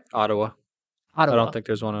 Ontario, Ottawa. Ottawa. I don't think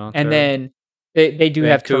there's one in Ontario. And then they do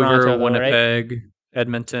have Vancouver, Toronto, though, right? Winnipeg,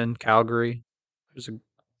 Edmonton, Calgary. Do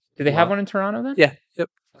they have lot. one in Toronto then? Yeah. Yep.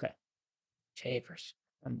 Chafers.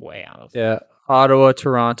 I'm way out of. Yeah. Ottawa,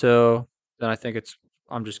 Toronto. Then I think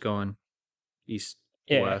I'm just going east,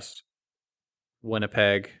 Yeah. west.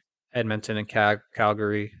 Winnipeg, Edmonton, and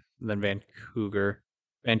Calgary. And then Vancouver.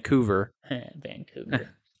 Vancouver.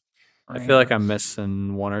 I feel like I'm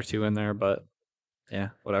missing one or two in there, but yeah,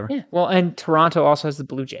 whatever. Yeah. Well, and Toronto also has the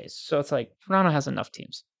Blue Jays, so it's like Toronto has enough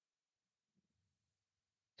teams.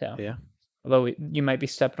 So Yeah. although you might be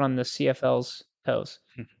stepping on the CFL's toes.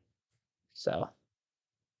 So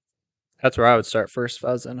That's where I would start first if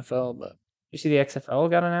I was NFL, but you see the XFL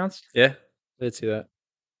got announced? yeah, I did see that.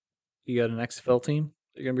 You got an XFL team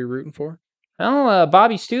you're going to be rooting for? Well,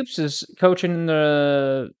 Bobby Stoops is coaching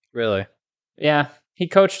the. Really? Yeah, he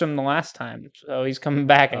coached them the last time, so he's coming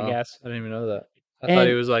back, I Oh, guess. I didn't even know that. I thought he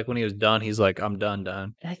And- was like, when he was done, he's like, I'm done.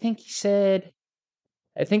 And I think he said,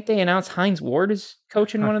 I think they announced Hines Ward is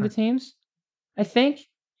coaching one of the teams. I think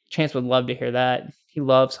Chance would love to hear that. He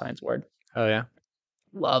loves Hines Ward. Oh, yeah?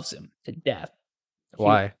 Loves him to death.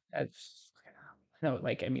 Why? No,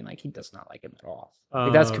 like, I mean, like, he does not like him at all. Oh,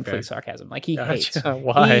 Like, that's okay. complete sarcasm. Like, he Gotcha. hates.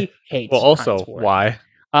 Why? He hates. Well, also, Hines Ward. why?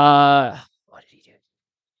 What did he do?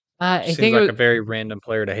 I Seems think like it was, a very random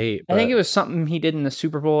player to hate. I think but- it was something he did in the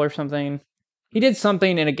Super Bowl or something. He did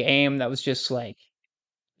something in a game that was just like,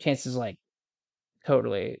 Chance's like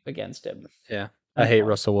totally against him. Yeah. I hate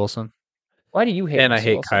Russell Wilson. Why do you hate? And I Russell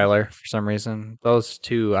hate Wilson? Kyler for some reason. Those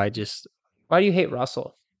two, Why do you hate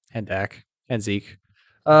Russell? and Dak and Zeke.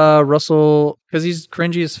 Russell, because he's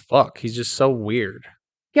cringy as fuck. He's just so weird.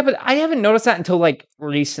 Yeah, but I haven't noticed that until like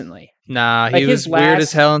recently. Nah, Like, he was his weird as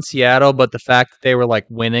last- hell in Seattle, but the fact that they were like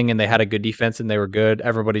winning and they had a good defense and they were good,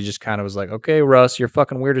 everybody just kind of was like, okay, Russ, you're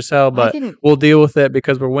fucking weird as hell, I but didn't. we'll deal with it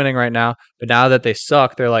because we're winning right now. But now that they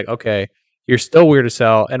suck, they're like, okay, you're still weird as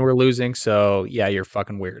hell and we're losing, so yeah, you're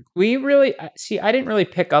fucking weird. We really see. I didn't really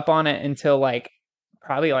pick up on it until like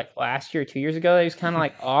probably like last year, 2 years ago, that he was kind of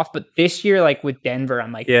like off. But this year, like with Denver,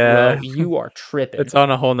 I'm like, Yeah. bro, you are tripping. It's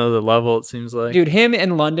on a whole nother level, it seems like. Dude, him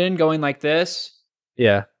in London going like this.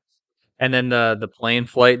 Yeah. And then the plane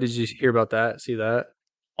flight, did you hear about that? See that?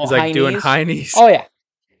 Oh, He's like high doing knees. high knees. Oh yeah.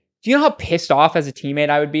 Do you know how pissed off as a teammate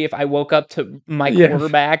I would be if I woke up to my Yeah.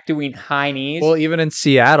 quarterback doing high knees? Well, even in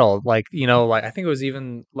Seattle, like, like I think it was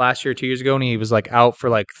even last year, 2 years ago, and he was like out for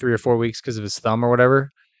like 3 or 4 weeks because of his thumb or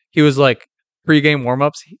whatever. He was like pre-game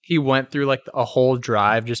warmups. He went through like a whole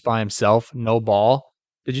drive just by himself, no ball.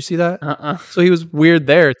 Did you see that? So he was weird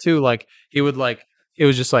there too. Like he would like it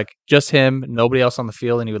was just him, nobody else on the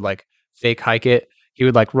field, and he would like fake hike it. He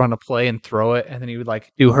would like run a play and throw it, and then he would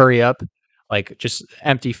like do hurry up, like just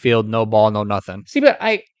empty field, no ball, no nothing. See, but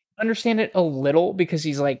I understand it a little because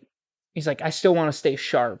he's like, I still want to stay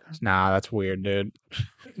sharp. Nah, that's weird, dude.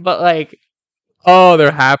 But like, Oh, there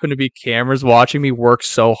happen to be cameras watching me work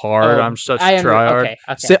so hard. Oh, I'm such I a tryhard. okay,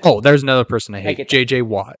 okay. There's another person I hate. get that. JJ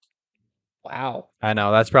Watt. Wow. I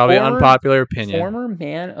know that's probably an Former- unpopular opinion. Former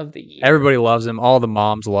man of the year. Everybody loves him. All the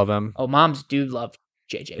moms love him. Oh, moms do love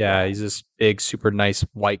JJ. Yeah, Watt. he's this big, super nice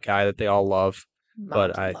white guy that they all love. Moms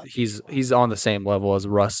But love he's on the same level as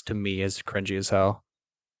Russ to me, as cringy as hell.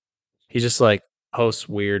 He just like posts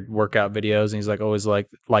weird workout videos, and he's like always like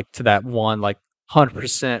to that one like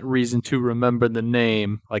 100% reason to remember the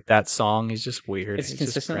name, like that song. He's just weird. It's He's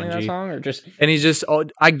consistently just that cringy. song, or just And he's just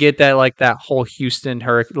I get that like that whole Houston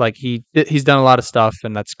hurricane, like he's done a lot of stuff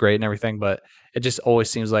and that's great and everything, but it just always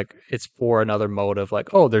seems like it's for another motive.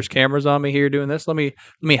 Like, oh, there's cameras on me here doing this. Let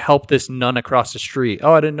me help this nun across the street.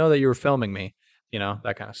 Oh, I didn't know that you were filming me.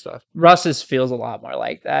 That kind of stuff. Russ's feels a lot more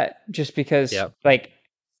like that, just because Yep. like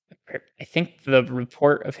I think the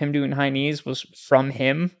report of him doing high knees was from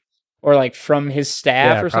him or like from his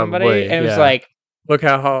staff Yeah, or somebody, probably, and it was yeah. like, Look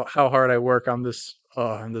how hard I work. I'm this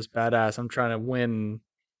badass. I'm trying to win.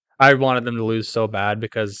 I wanted them to lose so bad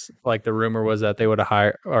because like the rumor was that they would have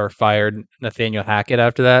hired or fired Nathaniel Hackett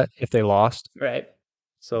after that if they lost. right.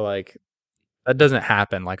 So like that doesn't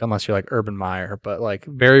happen like unless you're like Urban Meyer, but like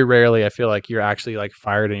very rarely I feel like you're actually like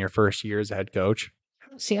fired in your first year as a head coach.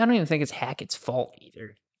 See, I don't even think it's Hackett's fault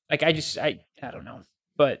either. Like I don't know,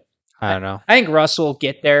 but I don't know. I think Russ will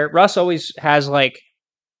get there. Russ always has like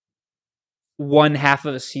one half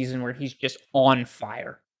of a season where he's just on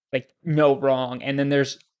fire, like no wrong, and then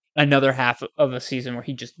there's another half of a season where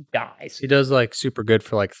he just dies. He does like super good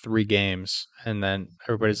for like 3 games, and then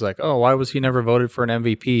everybody's like, "Oh, why was he never voted for an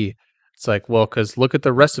MVP?" It's like, well, because look at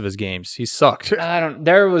the rest of his games. He sucked.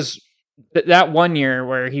 There was that one year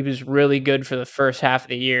where he was really good for the first half of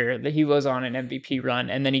the year, that he was on an MVP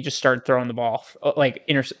run, and then he just started throwing the ball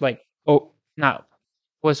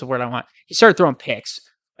what's the word I want? He started throwing picks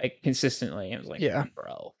like consistently. It was like, Yeah.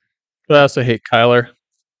 bro. But I also hate Kyler.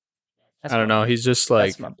 That's I don't my- know. He's just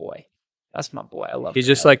like that's my boy. That's my boy. I love. he's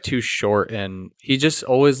just Kyler. like too short, and he just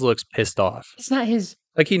always looks pissed off. It's not his.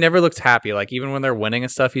 Like he never looks happy. Like even when they're winning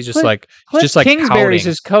and stuff, he's just Cliff- like Cliff just like Kingsbury's pouting.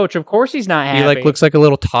 his coach. Of course, he's not happy. He like looks like a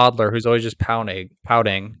little toddler who's always just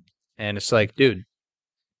pouting, and it's like, dude,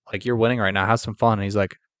 like you're winning right now. Have some fun. And he's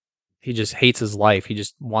like, he just hates his life. He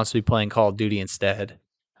just wants to be playing Call of Duty instead.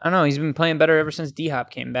 I don't know. He's been playing better ever since D Hop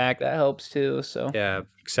came back. That helps too. So Yeah,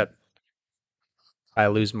 except I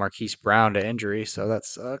lose Marquise Brown to injury, so that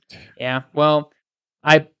sucked. yeah. Well,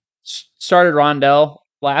 I started Rondell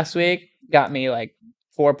last week. Got me like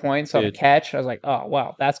 4 points on a Dude. catch. I was like, oh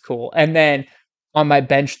wow, that's cool. And then on my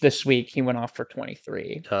bench this week, he went off for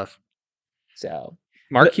 23. Tough. So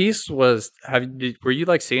Marquise were you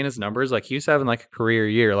like seeing his numbers? Like he was having like a career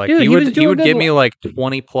year. Like Dude, he he was would doing good give me like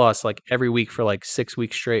 20 plus like every week for like 6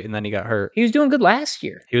 weeks straight, and then he got hurt. he was doing good last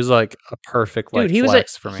year. He was like a perfect like Dude, he was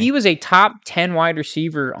flex for me. he was a top 10 wide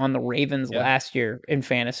receiver on the Ravens Yeah. last year in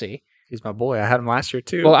fantasy. He's my boy. I had him last year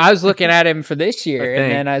too. Well, I was looking at him for this year, and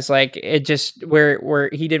think. then I was like, it just where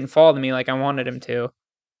he didn't fall to me like I wanted him to.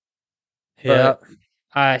 yeah,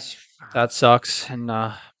 I that sucks. And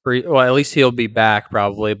well, at least he'll be back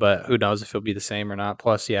probably, but who knows if he'll be the same or not.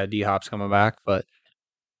 Plus, yeah, D Hop's coming back, but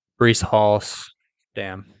Brees Hall,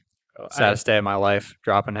 damn, saddest day of my life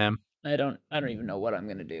dropping him. I don't even know what I'm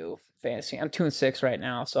gonna do fantasy. I'm 2-6 right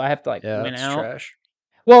now, so I have to like Yeah, win it's out. trash.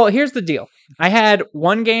 Well, here's the deal. I had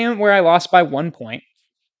one game where I lost by 1 point.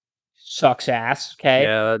 Sucks ass. Okay.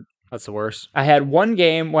 Yeah, that's the worst. I had one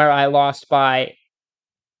game where I lost by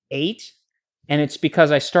 8, and it's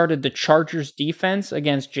because I started the Chargers defense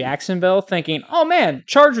against Jacksonville, thinking, "Oh man,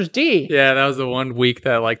 Chargers D." Yeah, that was the one week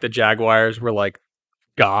that like the Jaguars were like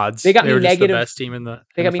gods. They got me were just negative- the best team in the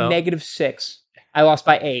They got me NFL. -6. I lost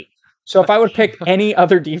by 8. So if I would pick any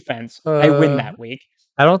other defense, I win that week.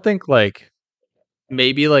 I don't think like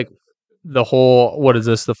maybe like the whole, what is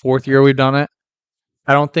this, the 4th year we've done it?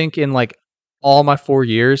 I don't think in like all my 4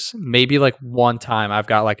 years, maybe like one time I've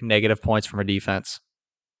got like negative points from a defense.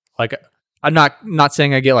 Like I'm not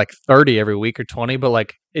saying I get like 30 every week or 20, but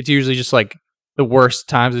like it's usually just like the worst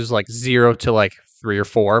times is like 0 to like 3 or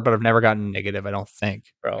 4, but I've never gotten negative, I don't think.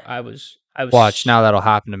 Bro, I was Watch, now that'll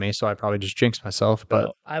happen to me, so I probably just jinxed myself, but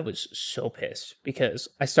bro, I was so pissed because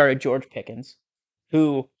I started George Pickens,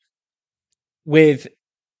 who with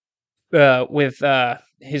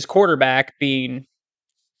his quarterback being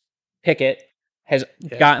Pickett has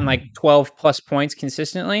Yeah. gotten like 12 plus points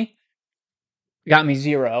consistently. Got me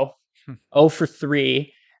 0. 0 for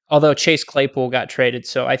 3. Although Chase Claypool got traded,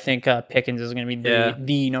 so I think Pickens is going to be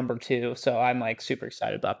the number 2. So I'm like super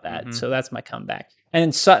excited about that. Mhm. So that's my comeback. And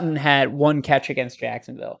then Sutton had 1 catch against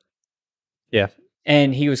Jacksonville. Yeah.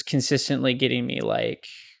 And he was consistently getting me like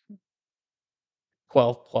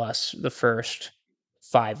 12 plus the first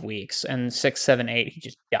 5 weeks, and 6, 7, 8 he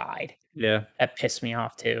just died. Yeah. That pissed me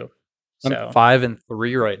off too. I'm So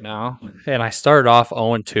 5-3 right now, and I started off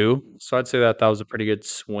 0-2, so I'd say that was a pretty good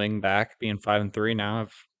swing back, being 5-3 now.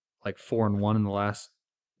 I've like 4-1 in the last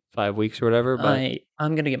 5 weeks or whatever. But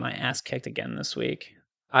I'm gonna get my ass kicked again this week.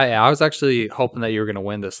 I was actually hoping that you were gonna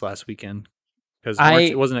win this last weekend because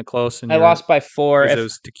wasn't it close? And I lost by 4. it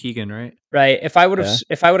was to Keegan, right? Right. If I would have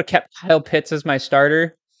Yeah. kept Kyle Pitts as my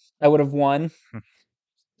starter, I would have won.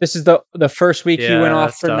 This is the first week he went Yeah, off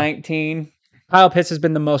that's for tough. 19. Kyle Pitts has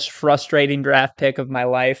been the most frustrating draft pick of my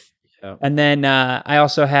life. Yeah. And then I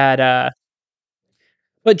also had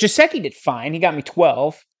but Gesicki did fine. He got me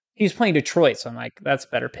 12. He was playing Detroit, so I'm like, that's a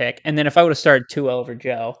better pick. And then if I would have started Tua over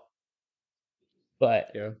Joe,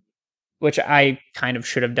 but Yeah. which I kind of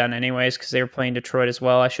should have done anyways because they were playing Detroit as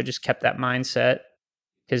well. I should just kept that mindset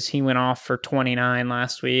because he went off for 29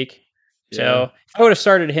 last week. So if I would have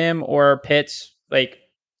started him or Pitts, like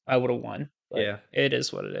I would have won. But Yeah. it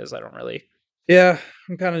is what it is. I don't really. Yeah,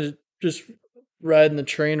 I'm kind of just riding the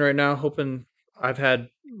train right now, hoping. I've had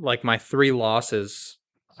like my 3 losses.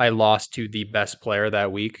 I lost to the best player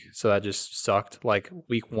that week, so that just sucked. Like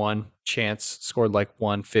week 1, Chance scored like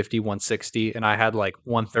 150, 160, and I had like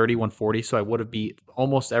 130, 140, so I would have beat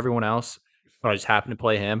almost everyone else, but I just happened to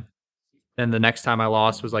play him. Then the next time I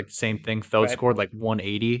lost was like the same thing. Thode scored like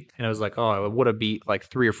 180, and I was like, oh, I would have beat like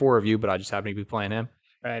 3 or 4 of you, but I just happened to be playing him.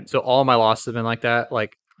 Right. So all my losses have been like that.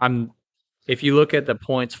 Like if you look at the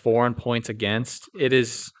points for and points against, it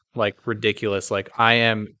is like ridiculous. Like I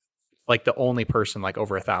am like the only person like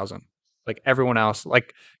over 1,000. Like everyone else,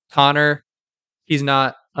 like Connor, he's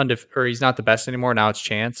not he's not the best anymore. Now it's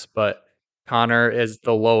Chance, but Connor is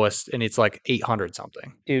the lowest, and it's like 800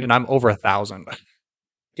 something. Dude. And I'm over 1,000.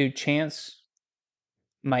 Dude, Chance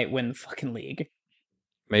might win the fucking league.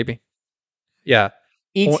 Maybe. Yeah.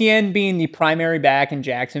 ETN being the primary back in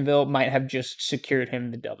Jacksonville might have just secured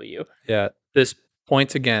him the W. Yeah. This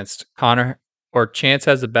points against Connor or Chance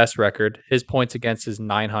has the best record. His points against is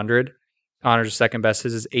 900. Connor's the second best.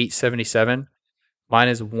 His is 877. Mine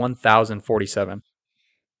is 1,047.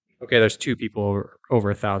 Okay, there's 2 people over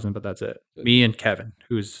 1,000, but that's it. Me and Kevin,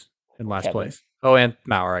 who's in last place. Oh, and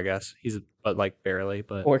Maurer, I guess. He's but like barely,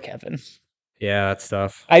 but or Kevin. Yeah, that's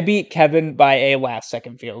tough. I beat Kevin by a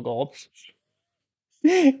last-second field goal.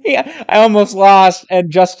 Yeah, I almost lost, and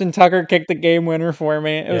Justin Tucker kicked the game winner for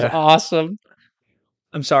me. It was awesome.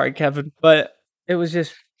 I'm sorry, Kevin, but it was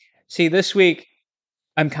just. See, this week,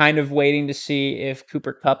 I'm kind of waiting to see if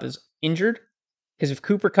Cooper Kupp is injured. Because if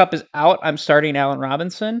Cooper Kupp is out, I'm starting Allen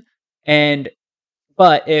Robinson.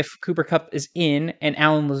 But if Cooper Kupp is in and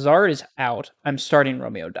Allen Lazard is out, I'm starting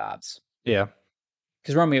Romeo Doubs. Yeah.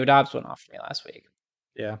 Because Romeo Doubs went off for me last week.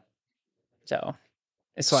 Yeah. So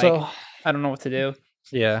it's like, I don't know what to do.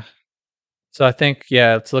 Yeah. So I think,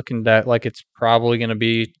 it's looking that like it's probably going to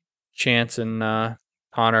be Chance and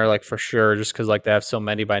Connor, like for sure, just because like they have so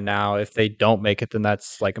many by now. If they don't make it, then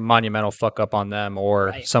that's like a monumental fuck up on them,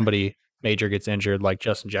 or somebody major gets injured, like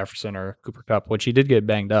Justin Jefferson or Cooper Kupp, which he did get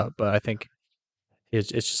banged up, but I think it's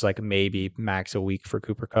just like maybe max a week for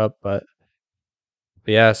Cooper Kupp. But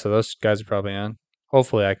yeah, so those guys are probably in.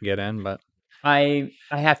 Hopefully I can get in, but I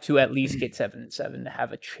have to at least get 7-7 to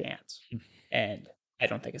have a chance, and I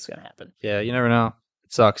don't think it's gonna happen. Yeah, you never know.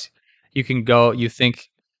 It sucks. You can go. You think,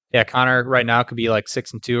 Connor right now could be like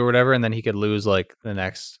 6-2 or whatever, and then he could lose like the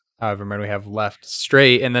next however many we have left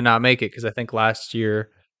straight, and then not make it. Because I think last year,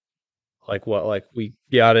 we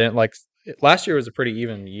got in. Like last year was a pretty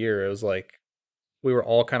even year. It was like we were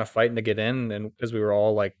all kind of fighting to get in, and because we were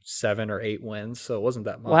all like 7 or 8 wins, so it wasn't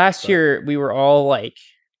that much. Last year we were all like.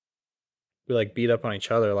 We like beat up on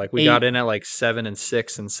each other. Like we got in at like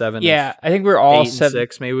 7-6 and 7. Yeah, I think we were all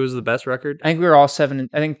 8-6. Maybe it was the best record. I think we were all 7.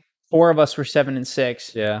 I think 4 of us were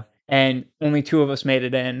 7-6, Yeah. and only 2 of us made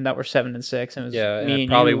it in that were 7-6. And it was Yeah, and me it and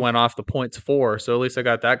probably you. went off the points 4, so at least I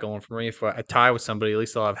got that going for me. If I tie with somebody, at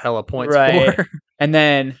least I'll have hella points Right. 4. And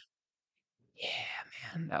then,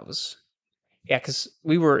 yeah, man, that was because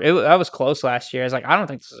that was close last year. I was like, I don't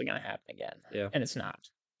think this is going to happen again. Yeah. And it's not,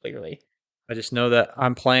 clearly. I just know that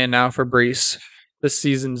I'm playing now for Brees. This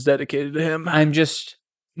season's dedicated to him.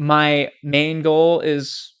 My main goal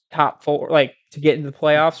is top 4, like to get into the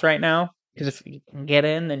playoffs right now. Because if you can get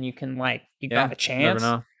in, then you can you got a Never chance.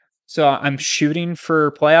 know. So I'm shooting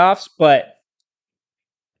for playoffs, but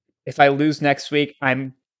if I lose next week,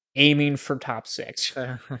 I'm aiming for top 6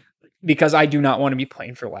 because I do not want to be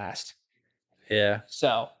playing for last. Yeah.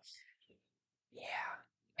 So, yeah.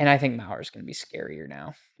 And I think Maurer's going to be scarier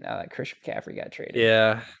now that Christian McCaffrey got traded.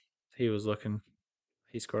 Yeah.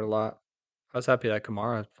 He scored a lot. I was happy that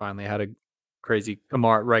Kamara finally had a crazy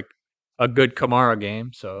a good Kamara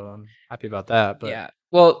game, so I'm happy about that. But yeah.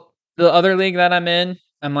 Well, the other league that I'm in,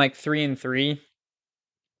 I'm 3-3.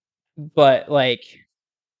 But I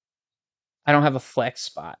don't have a flex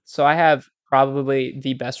spot. So I have probably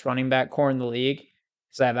the best running back core in the league.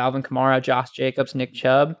 Because I have Alvin Kamara, Josh Jacobs, Nick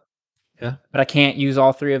Chubb. Yeah. But I can't use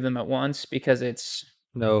all 3 of them at once because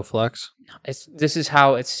no flex. This is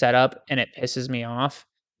how it's set up, and it pisses me off.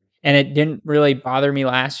 And it didn't really bother me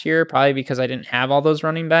last year, probably because I didn't have all those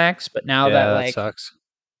running backs. But now that sucks.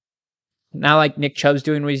 Now Nick Chubb's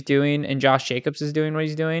doing what he's doing and Josh Jacobs is doing what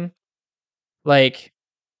he's doing. I'm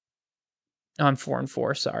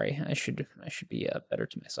 4-4. Sorry, I should be better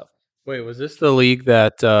to myself. Wait, was this the league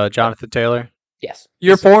that Jonathan Taylor? Yes.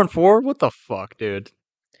 You're 4-4. What the fuck, dude?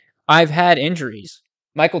 I've had injuries.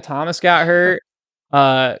 Michael Thomas got hurt.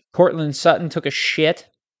 Cortland Sutton took a shit.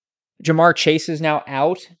 Jamar Chase is now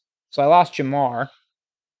out, so I lost Jamar.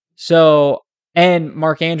 And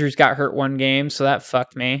Mark Andrews got hurt one game, so that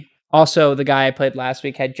fucked me. Also, the guy I played last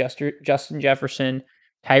week had Justin Jefferson,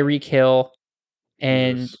 Tyreek Hill,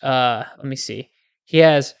 and let me see. He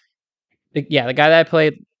has the guy that I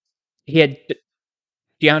played. He had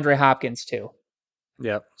DeAndre Hopkins too.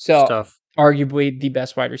 Yep. So tough. Arguably the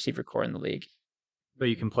best wide receiver core in the league. But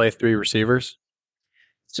you can play 3 receivers.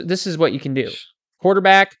 So this is what you can do: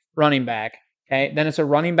 quarterback, running back. Okay, then it's a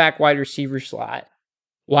running back, wide receiver slot,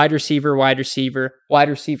 wide receiver,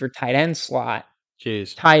 tight end slot.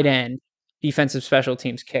 Jeez. Tight end, defensive special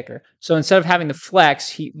teams kicker. So instead of having the flex,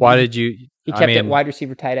 he kept it wide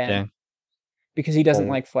receiver, tight end. Dang. Because he doesn't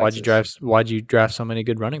like flexes. Why'd you draft so many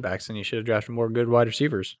good running backs? And you should have drafted more good wide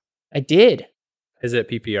receivers. I did. Is it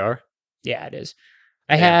PPR? Yeah, it is.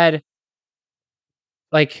 I had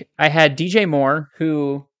DJ Moore,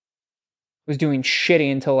 who was doing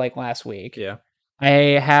shitty until last week. Yeah. I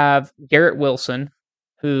have Garrett Wilson,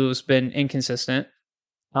 who's been inconsistent.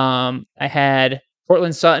 I had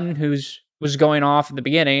Cortland Sutton, was going off at the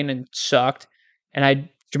beginning and sucked, and I had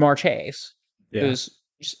Jamar Chase, who's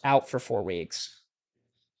just out for 4 weeks.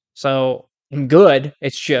 So I'm good.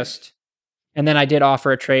 It's just, and then I did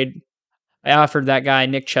offer a trade. I offered that guy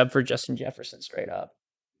Nick Chubb for Justin Jefferson straight up.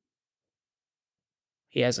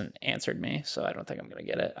 He hasn't answered me, so I don't think I'm going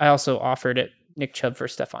to get it. I also offered it Nick Chubb for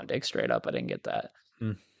Stephon Diggs straight up. I didn't get that.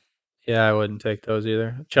 Yeah, I wouldn't take those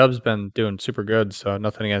either. Chubb's been doing super good, so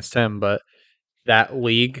nothing against him. But that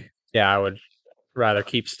league, I would rather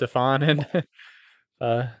keep Stephon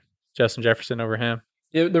and Justin Jefferson over him.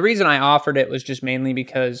 The reason I offered it was just mainly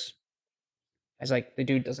because I was the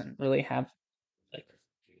dude doesn't really have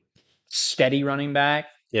steady running back.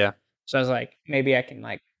 Yeah. So I was maybe I can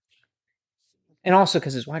and also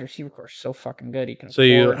because his wide receiver core is so fucking good, he can. So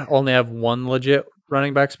you only have one legit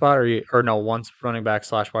running back spot, or no, one running back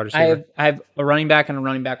 / wide receiver. I have a running back and a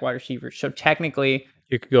running back wide receiver. So technically,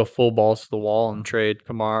 you could go full balls to the wall and trade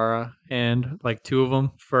Kamara and 2 of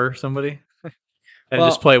them for somebody, and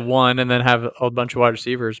just play one and then have a bunch of wide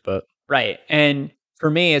receivers. But right, and for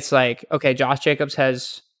me, it's okay, Josh Jacobs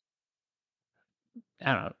has.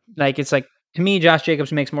 I don't know. It's to me, Josh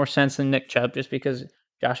Jacobs makes more sense than Nick Chubb just because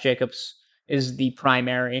Josh Jacobs is the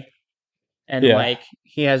primary. And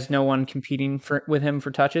he has no one competing with him for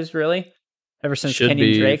touches, really. Ever since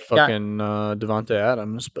Kenyon Drake fucking Devontae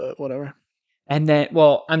Adams, but whatever. And then,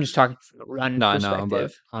 I'm just talking from the run perspective. No,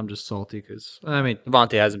 but I'm just salty because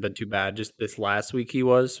Devontae hasn't been too bad. Just this last week he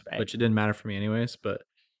was, which it didn't matter for me anyways. But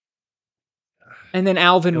and then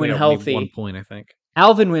Alvin, when healthy, 1 point, I think.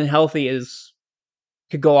 Alvin, when healthy,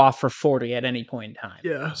 could go off for 40 at any point in time.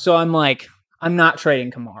 Yeah. So I'm not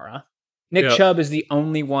trading Kamara. Nick Chubb is the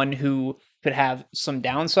only one who could have some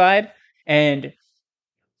downside. And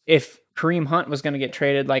if Kareem Hunt was going to get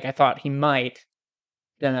traded like I thought he might,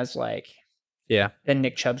 then that's then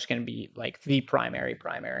Nick Chubb's going to be the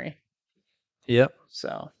primary. Yep.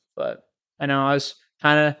 So, but I know I was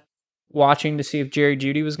kind of watching to see if Jerry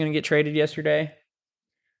Jeudy was going to get traded yesterday.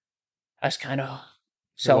 I was kind of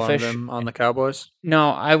You wanted selfish. him on the Cowboys? No,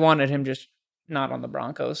 I wanted him just not on the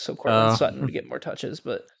Broncos, so Cortland Oh. Sutton would get more touches,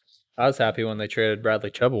 but I was happy when they traded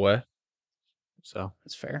Bradley Chubb away. So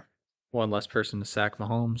that's fair. one less person to sack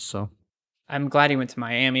Mahomes. So I'm glad he went to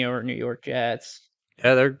Miami over New York Jets.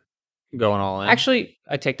 yeah, they're going all in. Actually,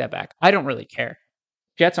 I take that back. I don't really care.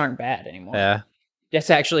 Jets aren't bad anymore. yeah, Jets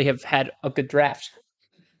actually have had a good draft.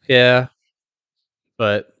 yeah,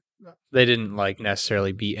 but they didn't like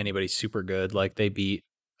necessarily beat anybody super good. Like they beat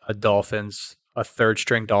a Dolphins, a third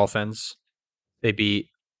string Dolphins. They beat.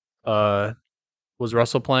 Was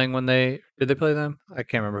Russell playing when they did they play them? I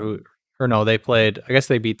can't remember who. Or no, they played. I guess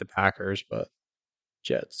they beat the Packers, but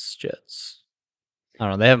Jets. I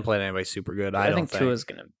don't know. They haven't played anybody super good. I don't think think. Tua's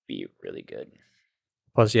going to be really good.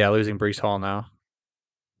 Plus, yeah, losing Brees Hall now.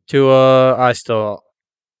 Tua,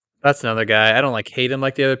 that's another guy. I don't like hate him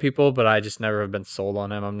like the other people, but I just never have been sold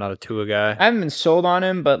on him. I'm not a Tua guy. I haven't been sold on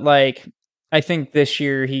him, but like I think this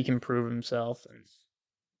year he can prove himself.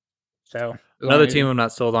 So Another team I'm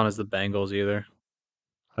not sold on is the Bengals either.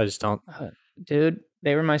 I just don't. Dude,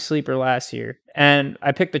 they were my sleeper last year, and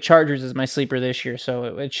I picked the Chargers as my sleeper this year.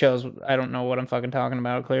 So it shows I don't know what I'm fucking talking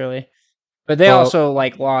about clearly. But they also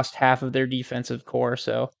like lost half of their defensive core.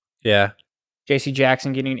 So yeah, J.C.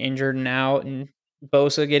 Jackson getting injured and out, and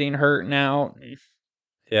Bosa getting hurt and out.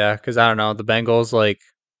 yeah, because I don't know the Bengals. Like,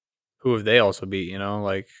 who have they also beat? You know,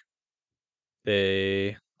 like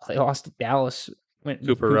they lost to Dallas.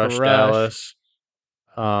 Cooper Rush, Dallas.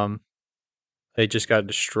 They just got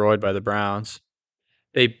destroyed by the Browns.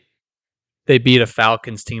 They beat a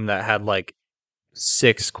Falcons team that had like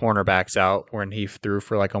 6 cornerbacks out when he threw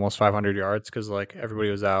for like almost 500 yards because like everybody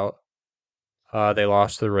was out. They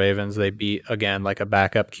lost to the Ravens. They beat again like a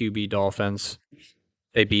backup QB Dolphins.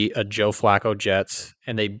 They beat a Joe Flacco Jets,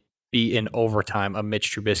 and they beat in overtime a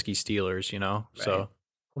Mitch Trubisky Steelers. You know, Right. so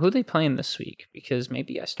who are they playing this week? Because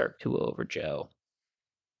maybe I start Tua over Joe,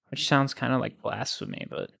 which sounds kind of like blasphemy,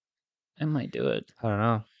 but I might do it. I don't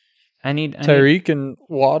know. I need Tyreek and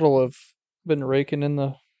Waddle have been raking in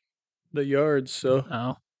the yards. So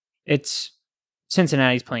Oh, it's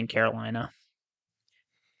Cincinnati's playing Carolina,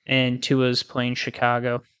 and Tua's playing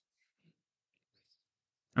Chicago.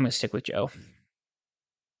 I'm gonna stick with Joe.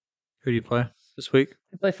 who do you play this week?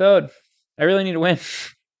 I play Thode. I really need to win.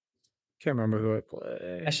 Can't remember who I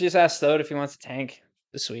play. I should just ask Thode if he wants to tank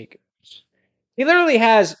this week. He literally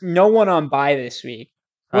has no one on bye this week.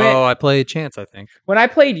 I played Chance, I think. When I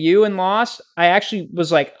played you and lost, I actually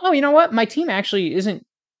was like, oh, you know what? My team actually isn't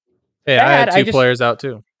Hey, bad. I had 2 players out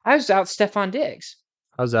too. I was out Stephon Diggs.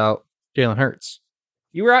 I was out Jalen Hurts.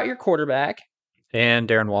 You were out your quarterback. And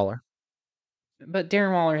Darren Waller. But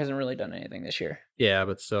Darren Waller hasn't really done anything this year. Yeah,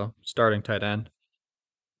 but still, starting tight end.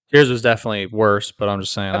 Yours was definitely worse, but I'm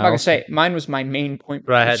just saying. I'm not going to say, mine was my main point.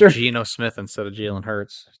 But I had Geno Smith instead of Jalen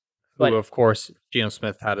Hurts. Who, of course, Geno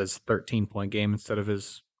Smith had his 13-point game instead of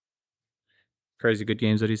his crazy good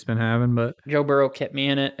games that he's been having. But Joe Burrow kept me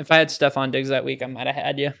in it. If I had Stephon Diggs that week, I might have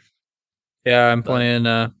had you. Yeah, I'm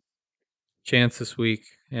playing Chance this week,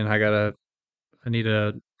 and I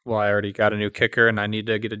already got a new kicker, and I need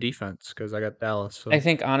to get a defense because I got Dallas. So. I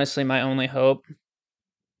think, honestly, my only hope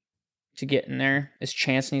to get in there is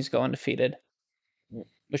Chance needs to go undefeated,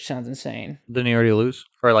 which sounds insane. Didn't he already lose?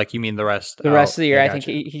 Or, like, you mean the rest? The rest of the year, I think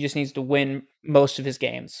he just needs to win most of his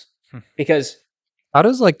games. Because... How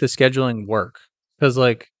does, like, the scheduling work? Because,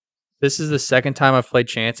 like, this is the second time I've played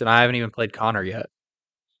Chance, and I haven't even played Connor yet.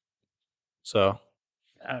 So...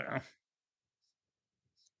 I don't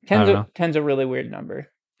know. 10's a really weird number.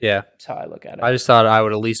 Yeah. That's how I look at it. I just thought I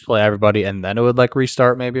would at least play everybody, and then it would, like,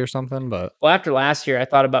 restart maybe or something, but... Well, after last year, I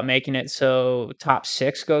thought about making it so top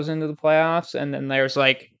 6 goes into the playoffs, and then there's,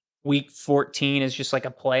 like, week 14 is just, like,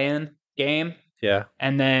 a play-in game. Yeah.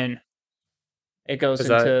 And then it goes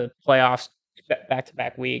into playoffs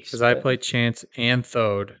back-to-back weeks. Because I played Chance and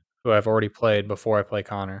Thode, who I've already played before I play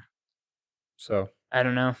Connor. So... I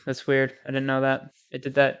don't know. That's weird. I didn't know that. It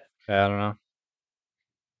did that. Yeah, I don't know.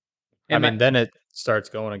 And then it starts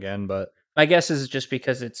going again, but... My guess is just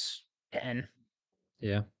because it's 10.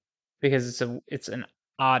 Yeah. Because it's an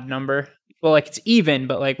odd number. Well, like, it's even,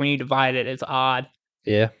 but, like, when you divide it, it's odd.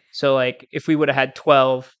 Yeah. So, like, if we would have had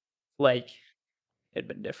 12, like, it'd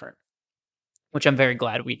been different. Which I'm very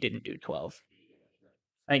glad we didn't do 12.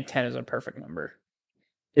 I think 10 is a perfect number.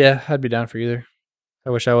 Yeah, I'd be down for either. I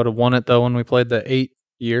wish I would have won it, though, when we played the 8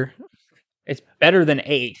 year. It's better than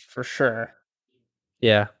 8, for sure.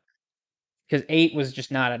 Yeah. Because 8 was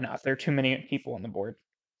just not enough. There are too many people on the board.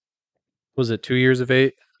 Was it 2 years of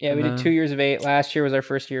 8? Yeah, And we did 2 then- years of 8. Last year was our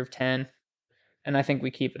first year of 10, and I think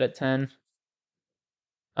we keep it at 10.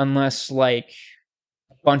 Unless, like,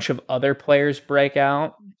 a bunch of other players break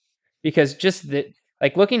out. Because just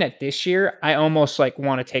looking at this year, I almost, like,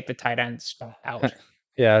 wanna take the tight end spot out.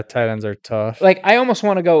 Yeah, tight ends are tough. Like, I almost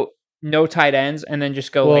wanna go no tight ends and then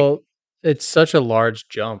just go, well, it's such a large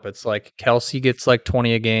jump. It's like Kelsey gets like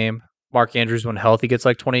 20 a game. Mark Andrews, when healthy, gets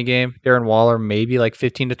like 20 a game. Darren Waller, maybe like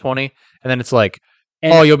 15 to 20. And then it's like,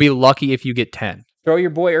 and you'll be lucky if you get 10. throw your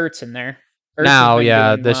boy Ertz in there. Ertz has Now, been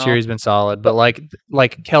yeah, doing this year well. he's been solid. But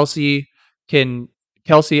like Kelsey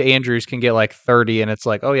Andrews can get like 30, and it's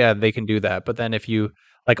like, oh yeah, they can do that. But then if you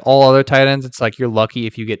like all other tight ends, it's like you're lucky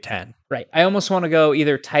if you get 10. Right. I almost wanna go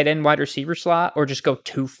either tight end, wide receiver slot, or just go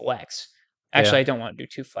 2 flex. Actually, I don't wanna do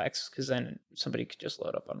 2 flex because then somebody could just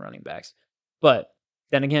load up on running backs. But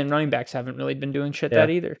then again, running backs haven't really been doing shit that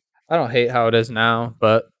either. I don't hate how it is now,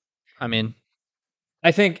 but I mean,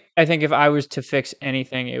 I think if I was to fix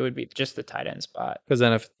anything, it would be just the tight end spot. because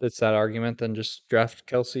then if it's that argument, then just draft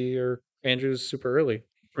Kelsey or Andrews super early.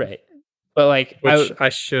 Right. But like Which I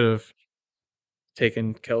should have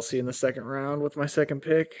taken Kelsey in the second round with my second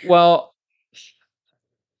pick. well,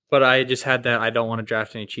 But I just had that. I don't want to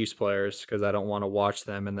draft any Chiefs players because I don't want to watch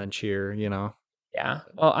them and then cheer, yeah.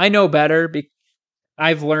 Well, I know better.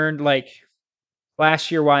 I've learned like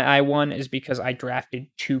last year why I won is because I drafted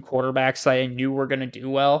 2 quarterbacks that I knew were going to do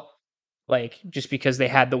well. Like just because they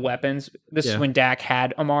had the weapons. This is when Dak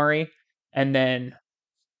had Amari, and then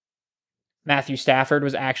Matthew Stafford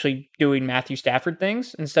was actually doing Matthew Stafford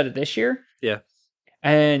things instead of this year. Yeah.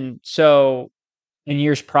 And so in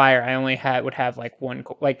years prior, I only would have like one,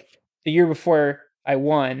 like the year before I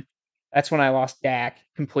won, that's when I lost Dak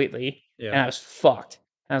completely, and I was fucked.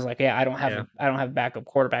 And I was like, yeah, I don't have a backup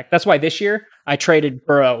quarterback. That's why this year I traded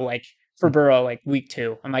Burrow for Burrow like week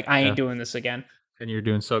 2. I'm like, I ain't doing this again. And you're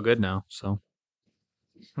doing so good now. So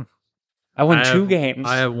I won 2 games.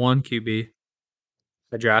 I have 1 QB.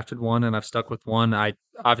 I drafted 1 and I've stuck with 1. I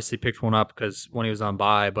obviously picked 1 up because when he was on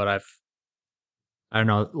bye, but I don't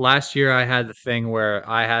know. Last year I had the thing where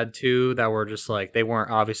I had 2 that were just like, they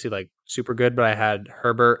weren't obviously like super good, but I had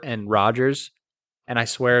Herbert and Rodgers. And I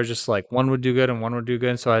swear just like one would do good and one would do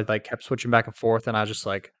good. So I like kept switching back and forth, and I was just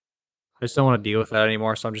like, I just don't want to deal with that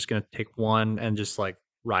anymore. So I'm just going to take one and just like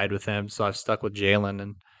ride with him. So I've stuck with Jalen,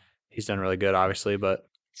 and he's done really good, obviously. But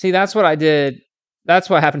see, that's what I did. That's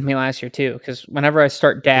what happened to me last year too. Because whenever I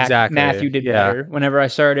start Dak, Matthew did better. Whenever I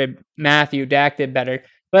started Matthew, Dak did better.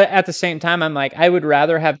 But at the same time, I'm like, I would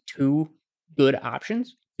rather have 2 good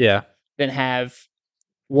options. Yeah. Than have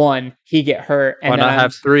 1 he get hurt and why then not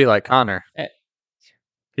have 3 like Connor? Eh.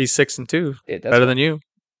 He's 6-2, Dude, better than you.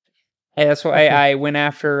 Hey, that's why I went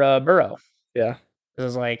after Burrow. Yeah. It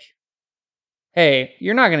was like, hey,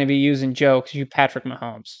 you're not going to be using Joe because you Patrick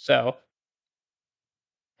Mahomes. So,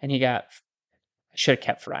 and I should have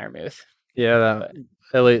kept Freiermuth. Yeah,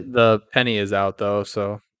 the penny is out though.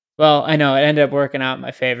 So well, I know it ended up working out in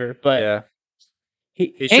my favor, but yeah,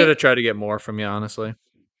 he he should have tried to get more from you, honestly.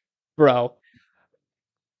 Bro,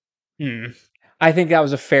 I think that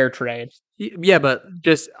was a fair trade. Yeah, but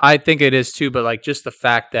I think it is too. But like, just the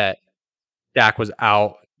fact that Dak was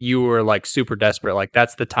out, you were like super desperate. Like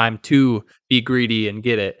that's the time to be greedy and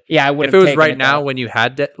get it. Yeah, I would. If it was right now when you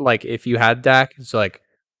had if you had Dak, it's like,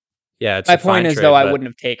 yeah. It's my point is trade, though, I wouldn't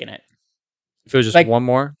have taken it. If it was just like, one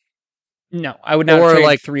more. No, I would not. Or have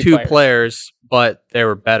like 3 2 players, but they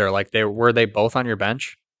were better. Like were they both on your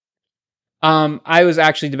bench? I was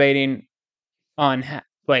actually debating on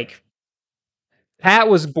like Pat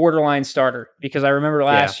was borderline starter because I remember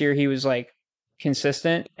last year he was like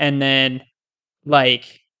consistent, and then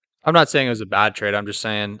like I'm not saying it was a bad trade. I'm just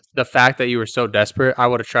saying the fact that you were so desperate, I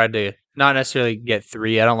would have tried to not necessarily get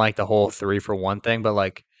 3. I don't like the whole 3 for 1 thing, but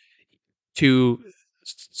like 2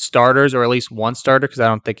 starters or at least 1 starter because I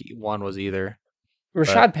don't think 1 was either.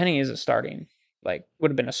 Rashad Penny is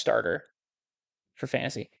would have been a starter for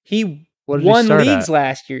fantasy. He won leagues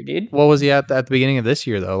last year, dude. What was he at the beginning of this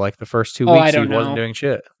year though? Like the first 2 weeks, he wasn't doing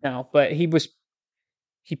shit. No, but he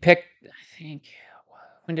picked. I think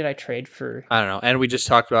when did I trade for? I don't know. And we just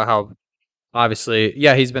talked about how obviously,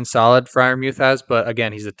 yeah, he's been solid. Freiermuth has, but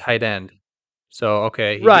again, he's a tight end, so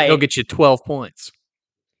okay, he'll get you 12 points.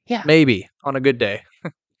 Yeah, maybe on a good day.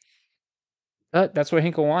 That's what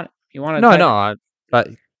Hinkle wanted. He wanted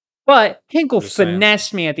but Hinkle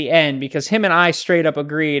finessed me at the end because him and I straight up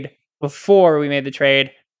agreed before we made the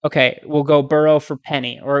trade. Okay, we'll go Burrow for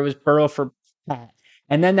Penny, or it was Burrow for Pat,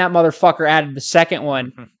 and then that motherfucker added the second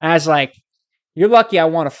one. And I was like, "You're lucky I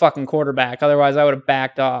want a fucking quarterback. Otherwise, I would have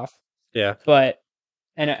backed off." Yeah, but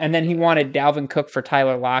and then he wanted Dalvin Cook for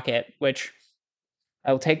Tyler Lockett, which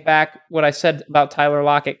I will take back what I said about Tyler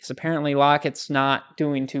Lockett because apparently Lockett's not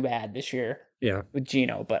doing too bad this year Yeah. with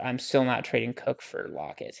Geno, but I'm still not trading Cook for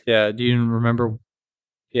Lockett. Yeah. Do you remember?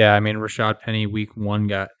 Yeah, I mean, Rashad Penny week 1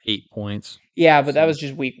 got 8 points. Yeah, but that So- was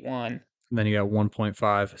just week 1. And then you got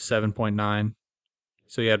 1.5, 7.9.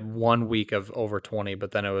 So you had 1 week of over 20,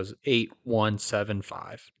 but then it was 8, 1, 7,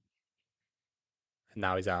 5. And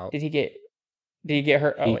now he's out. Did he get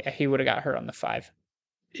hurt? Oh, He- he would have got hurt on the 5.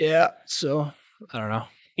 Yeah. So I don't know.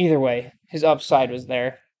 Either way, his upside was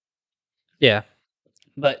there, Yeah.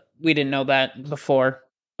 but we didn't know that before.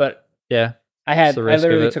 But Yeah. I the risk of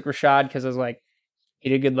literally it. took Rashad because I was like, he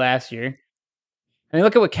did good last year. I mean,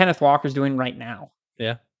 look at what Kenneth Walker's doing right now.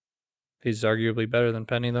 Yeah. He's arguably better than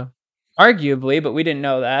Penny, though. Arguably, but we didn't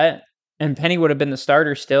know that. And Penny would have been the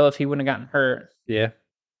starter still if he wouldn't have gotten hurt. Yeah.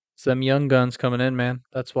 It's them young guns coming in, man.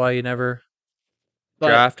 That's why you never But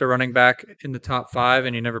draft a running back in the top 5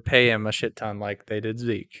 and you never pay him a shit ton like they did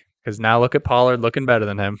Zeke. Because now look at Pollard looking better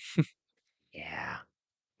than him. yeah.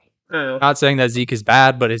 Not saying that Zeke is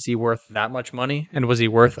bad, but is he worth that much money? And was he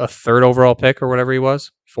worth a 3rd overall pick or whatever he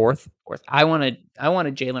was? 4th? I wanted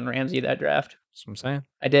Jalen Ramsey that draft. That's what I'm saying.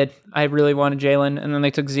 I did. I really wanted Jalen, and then they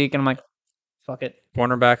took Zeke, and I'm like, fuck it.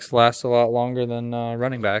 Cornerbacks last a lot longer than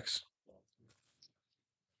running backs.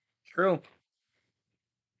 True.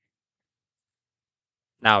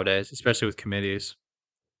 Nowadays, especially with committees.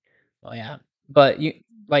 Well, yeah. But you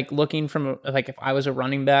like looking from like if I was a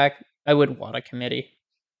running back, I would want a committee.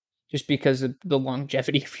 Just because of the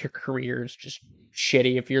longevity of your career is just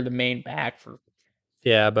shitty if you're the main back for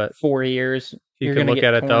Yeah, but 4 years. you You're can gonna look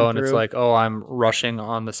get at it though, torn and it's through. like, oh, I'm rushing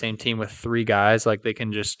on the same team with 3 guys. Like they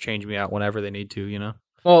can just change me out whenever they need to, you know?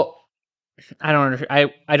 Well, I don't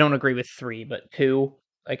I don't agree with 3, but 2.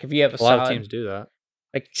 Like if you have a A lot solid, of teams do that.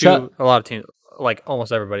 like 2, Chubb, a lot of teams, like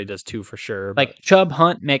almost everybody does 2 for sure. like Chubb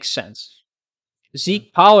Hunt makes sense.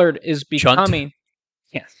 Zeke Pollard is Chunt. becoming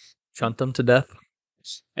Chunt them to death.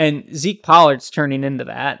 and Zeke Pollard's turning into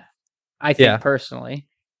that. I think Yeah. personally.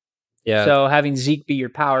 Yeah, So having Zeke be your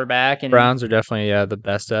power back, and Browns are definitely the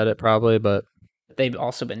best at it probably, but they've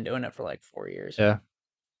also been doing it for like 4 years. yeah.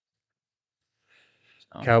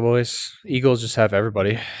 So, Cowboys, Eagles just have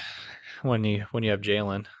everybody. When you have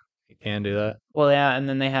Jalen, you can do that. well, yeah, and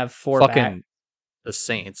then they have 4 Fucking back. the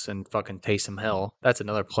Saints and fucking Taysom Hill. That's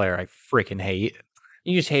another player I freaking hate.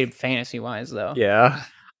 You just hate fantasy wise though. Yeah.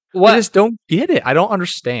 I What? just don't get it. I don't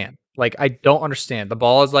understand. Like, I don't understand. The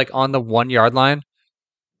ball is like on the 1 yard line.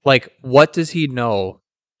 Like, what does he know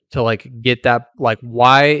to like get that? Like,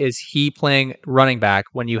 why is he playing running back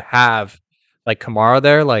when you have like Kamara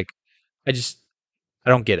there? Like, I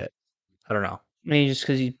don't get it. I don't know. Maybe just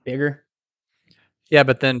because he's bigger. Yeah,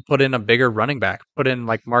 but then put in a bigger running back. Put in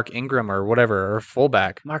like Mark Ingram or whatever, or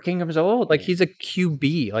fullback. Mark Ingram's old. Like, he's a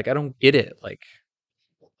QB. Like, I don't get it.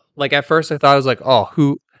 Like at first I thought I was like, oh,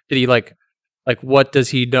 who did he like what does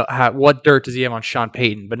he know? What dirt does he have on Sean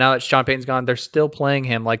Payton? But now that Sean Payton's gone, they're still playing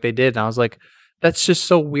him like they did. And I was like, that's just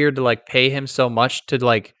so weird to like pay him so much to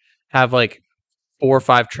like have like 4 or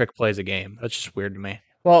 5 trick plays a game. That's just weird to me.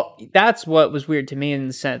 Well, that's what was weird to me in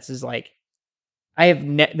the sense is like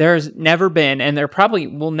there's never been, and there probably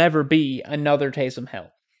will never be another Taysom Hill.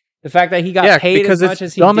 The fact that he got paid because as much it's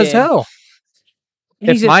as he dumb did, as hell.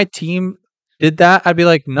 he's If my team did that, I'd be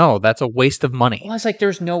like, no, that's a waste of money. well, it's like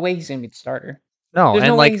there's no way he's gonna be the starter. No, There's and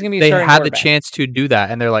no way like he's gonna be a they starting had the quarterback. chance to do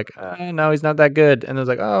that, and they're like, no, he's not that good. And it's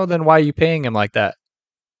like, oh, then why are you paying him like that?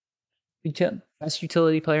 Best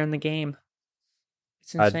utility player in the game.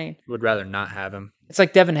 It's I'd- insane. Would rather not have him. It's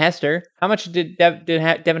like Devin Hester. How much did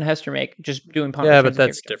Devin Hester make just doing punt Yeah, returns but and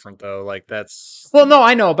that's kick returns? different though. Like that's Well, no,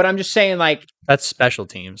 I know, but I'm just saying, like, that's special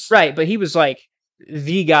teams. right? But he was like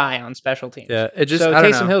the guy on special teams. Yeah, it just So I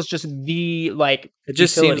don't Taysom know. Hill's just the like. It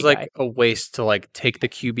just utility seems like guy. a waste to like take the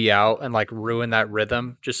QB out and like ruin that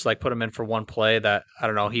rhythm. Just like put him in for one play that I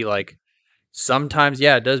don't know. He like sometimes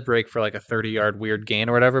it does break for like a 30-yard weird gain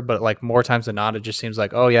or whatever. But like more times than not, it just seems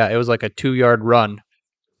like it was like a 2-yard run,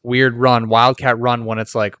 weird run, wildcat run. When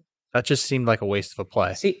it's like that just seemed like a waste of a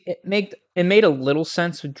play. See, it made a little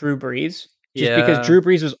sense with Drew Brees, just Yeah. because Drew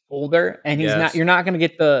Brees was older and he's not. Yes. You're not going to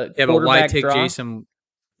get the Yeah, but why quarterback take draw.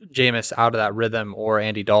 Jameis out of that rhythm or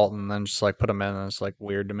Andy Dalton and then just like put him in? And it's like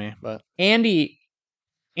weird to me. But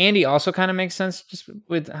Andy also kind of makes sense just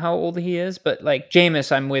with how old he is, but like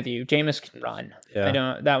Jameis, I'm with you. Jameis can run. yeah, I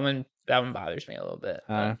don't. That one bothers me a little bit.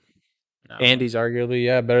 Uh, No. Andy's arguably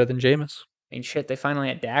better than Jameis. I mean, shit, they finally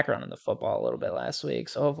had Dak running the football a little bit last week,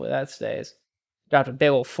 so hopefully that stays. Dropped a big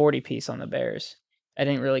old 40 piece on the Bears. I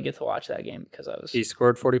didn't really get to watch that game because I was. He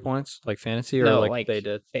scored 40 points, like fantasy, or No, like, like- they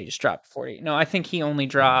did. They just dropped 40. No, I think he only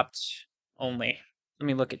dropped. Let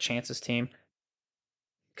me look at Chance's team.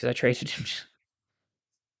 because I traded him.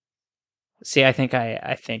 See, I think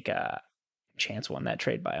Chance won that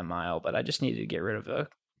trade by a mile, but I just needed to get rid of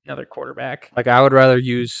another quarterback. Like, I would rather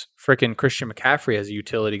use freaking Christian McCaffrey as a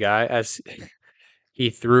utility guy, as he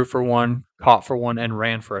threw for one, caught for one, and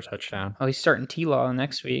ran for a touchdown. Oh, he's starting T-Law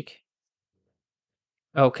next week.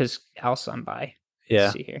 Oh, because Al's on bye. Yeah.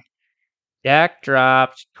 Let's see here. Dak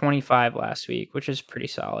dropped 25 last week, which is pretty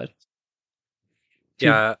solid.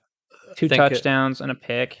 Yeah. Two touchdowns and a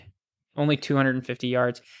pick. Only 250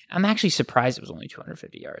 yards. I'm actually surprised it was only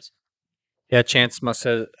 250 yards. Yeah, Chance must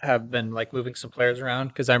have been like moving some players around,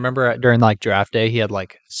 because I remember during like draft day he had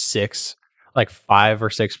like 5 or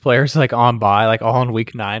 6 players like on bye, like all in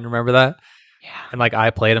week 9. Remember that? Yeah. And like I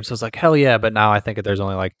played him, so it's like hell yeah. But now I think that there's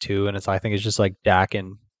only like 2, and I think it's just like Dak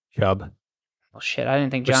and Chubb. Well, shit, I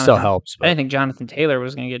didn't think Which still helps. I didn't think Jonathan Taylor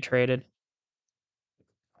was going to get traded.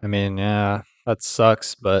 I mean, yeah, that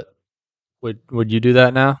sucks. But would you do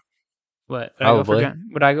that now? What? Probably.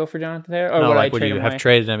 Would I go for Jonathan Taylor? Or no, would like I would trade you him have away?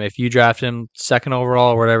 traded him if you drafted him 2nd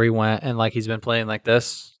overall or wherever he went, and like he's been playing like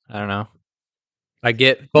this? I don't know. I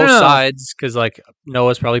get both sides, because like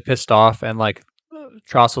Noah's probably pissed off, and like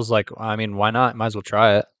Trostle's like, I mean, why not? Might as well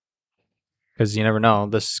try it, because you never know.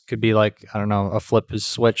 This could be like, I don't know, a flip is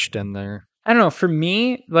switched and they're. I don't know. For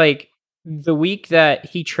me, like the week that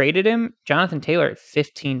he traded him, Jonathan Taylor had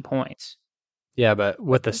 15 points. Yeah, but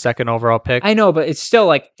with the 2nd overall pick. I know, but it's still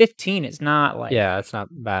like 15 is not like. Yeah, it's not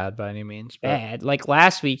bad by any means. Bad. Like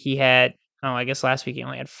last week he had. Oh, I guess last week he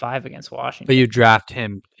only had 5 against Washington. But you draft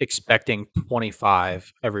him expecting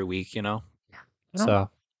 25 every week, you know? So.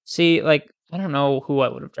 See, like, I don't know who I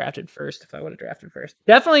would have drafted first if I would have drafted first.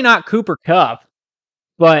 Definitely not Cooper Kupp,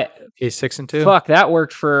 but he's 6-2. Fuck, that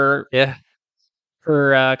worked for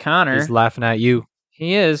Connor. He's laughing at you.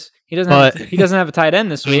 He is. He doesn't have a tight end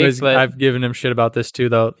this week. But I've given him shit about this too,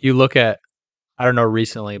 though. You look at, I don't know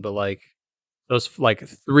recently, but like those like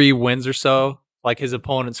 3 wins or so, like his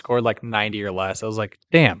opponent scored like 90 or less. I was like,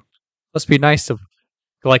 damn, must be nice to.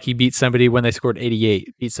 Like he beat somebody when they scored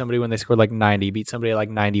 88, beat somebody when they scored like 90, beat somebody at like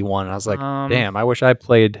 91. I was like, damn, I wish I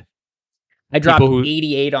played. I dropped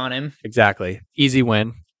 88 on him. Exactly. Easy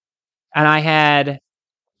win. And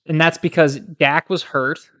that's because Dak was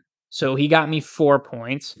hurt, so he got me 4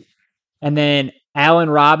 points. And then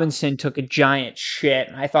Allen Robinson took a giant shit,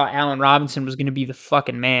 and I thought Allen Robinson was going to be the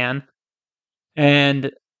fucking man.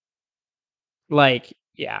 And like,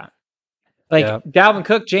 yeah. Like, Dalvin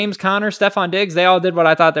Cook, James Conner, Stephon Diggs, they all did what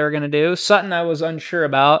I thought they were going to do. Sutton, I was unsure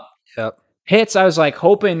about. Yep. Pitts, I was like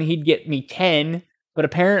hoping he'd get me 10, but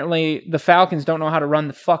apparently the Falcons don't know how to run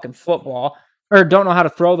the fucking football, or don't know how to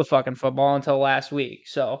throw the fucking football until last week.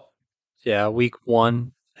 So, yeah, week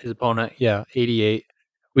 1, his opponent, 88.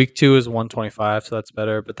 Week 2 is 125, so that's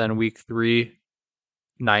better. But then week 3,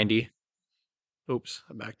 90. Oops,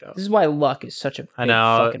 I backed out. This is why luck is such a big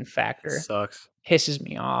fucking factor. It sucks. Pisses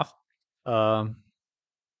me off.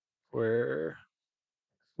 We're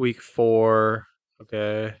week 4,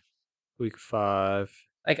 okay. Week 5.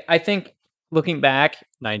 Like, I think looking back,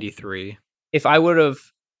 93. If I would have,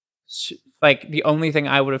 like, the only thing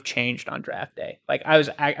I would have changed on draft day, like,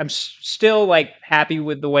 I'm still like happy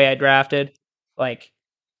with the way I drafted. Like,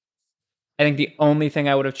 I think the only thing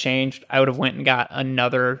I would have changed, I would have went and got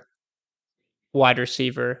another wide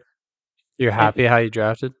receiver. You're happy how you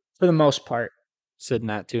drafted? For the most part. Sitting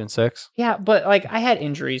at 2 and 6? Yeah, but like I had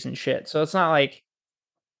injuries and shit, so it's not like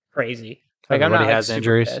crazy. Like Everybody I'm not has like,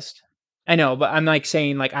 injuries. Pissed. I know, but I'm like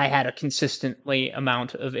saying like I had a consistently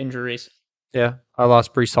amount of injuries. Yeah, I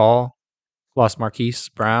lost Breece Hall, lost Marquise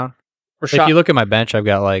Brown. If you look at my bench, I've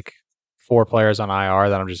got like 4 players on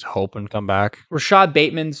IR that I'm just hoping come back. Rashad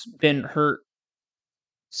Bateman's been hurt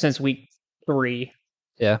since week 3.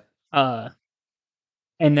 Yeah.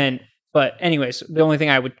 And then, but anyways, the only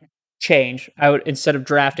thing I would change, instead of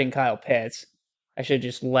drafting Kyle Pitts, I should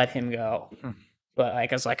just let him go. But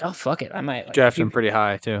like I was like, oh fuck it, I might like, draft him pretty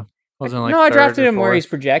high too. Wasn't like no, I drafted him 4th? where he's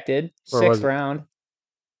projected 6th round.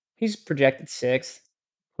 He's projected 6th.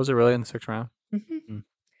 Was it really in the 6th round? Mm-hmm.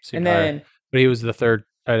 And then, but he was the 3rd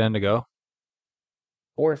tight end to go.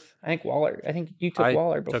 4th, I think Waller. I think you took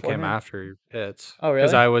Waller before. Took him after Pitts. Oh really?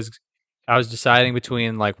 Because I was deciding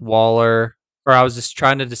between like Waller, or I was just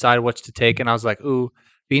trying to decide which to take, and I was like, ooh,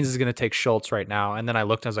 Beans is going to take Schultz right now. And then I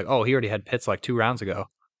looked and I was like, oh, he already had Pitts like 2 rounds ago.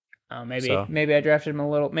 Oh, maybe I drafted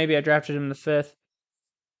him maybe I drafted him in the 5th.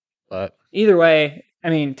 But either way, I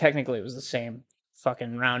mean, technically it was the same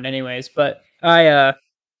fucking round anyways, but I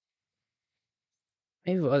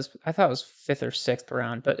thought it was 5th or 6th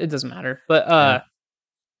round, but it doesn't matter. But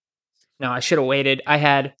no, I should have waited. I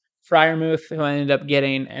had Freiermuth, who I ended up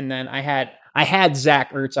getting, and then I had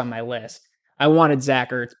Zach Ertz on my list. I wanted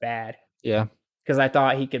Zach Ertz bad Yeah. because I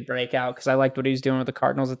thought he could break out because I liked what he was doing with the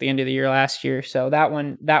Cardinals at the end of the year last year. So that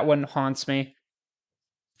one haunts me.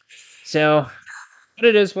 So, but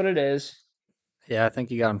it is what it is. Yeah, I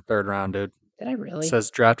think you got him 3rd round, dude. Did I It really?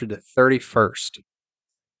 says drafted to 31st.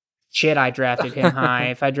 Shit, I drafted him high.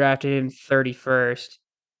 If I drafted him 31st.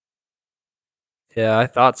 Yeah, I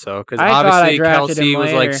thought so. Because I thought I obviously drafted him Kelsey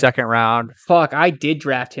was like later. 2nd round. Fuck, I did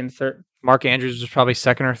draft him third. Mark Andrews was probably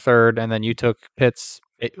 2nd or 3rd, and then you took Pitts.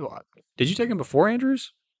 Did you take him before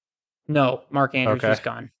Andrews? No, Mark Andrews was Okay.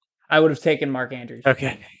 gone. I would have taken Mark Andrews.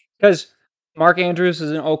 Okay. Because Mark Andrews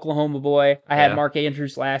is an Oklahoma boy. I had Yeah. Mark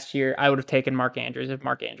Andrews last year. I would have taken Mark Andrews if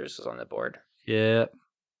Mark Andrews was on the board. Yeah.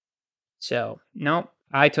 So, nope.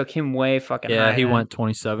 I took him way fucking high. Yeah, he then. went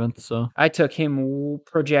 27th, so. I took him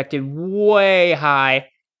projected way high.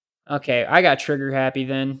 Okay, I got trigger happy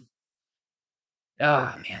then.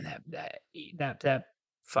 Oh man, that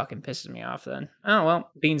fucking pisses me off then. Oh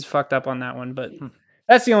well, Beans fucked up on that one, but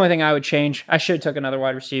that's the only thing I would change. I should have took another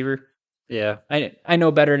wide receiver. Yeah. I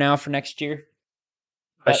know better now for next year.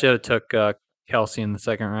 I But- should have took Kelsey in the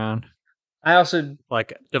 2nd round. I also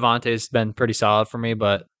Like, Devontae's been pretty solid for me,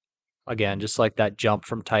 but again, just like that jump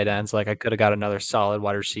from tight ends, like I could have got another solid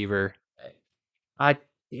wide receiver. I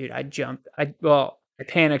jumped. I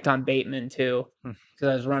panicked on Bateman too because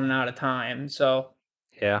I was running out of time. So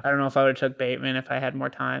Yeah. I don't know if I would have took Bateman if I had more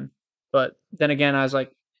time. But then again, I was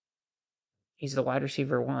like, he's the wide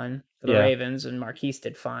receiver 1 for the Yeah. Ravens, and Marquise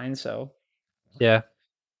did fine. So Yeah.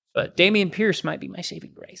 but Dameon Pierce might be my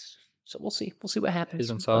saving grace. So we'll see. We'll see what happens. He's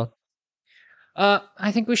been solid.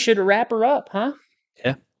 I think we should wrap her up, huh?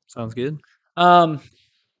 Sounds good.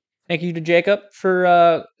 Thank you to Jacob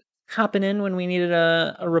for hopping in when we needed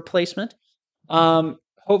a replacement.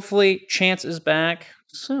 Hopefully Chance is back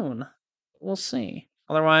soon. We'll see.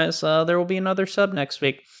 Otherwise, there will be another sub next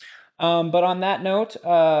week. But on that note,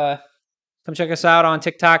 come check us out on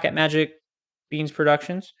TikTok at Magic Beans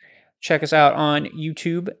Productions. Check us out on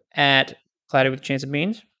YouTube at Clouded with Chance of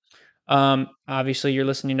Beans. Obviously, you're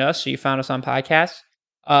listening to us, so you found us on podcasts.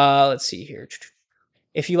 Let's see here.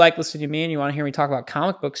 If you like listening to me and you want to hear me talk about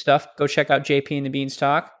comic book stuff, go check out JP and the Beans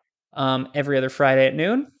Talk every other Friday at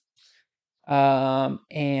noon.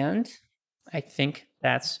 And I think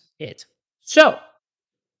that's it. So,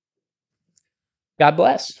 God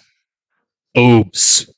bless. Oops.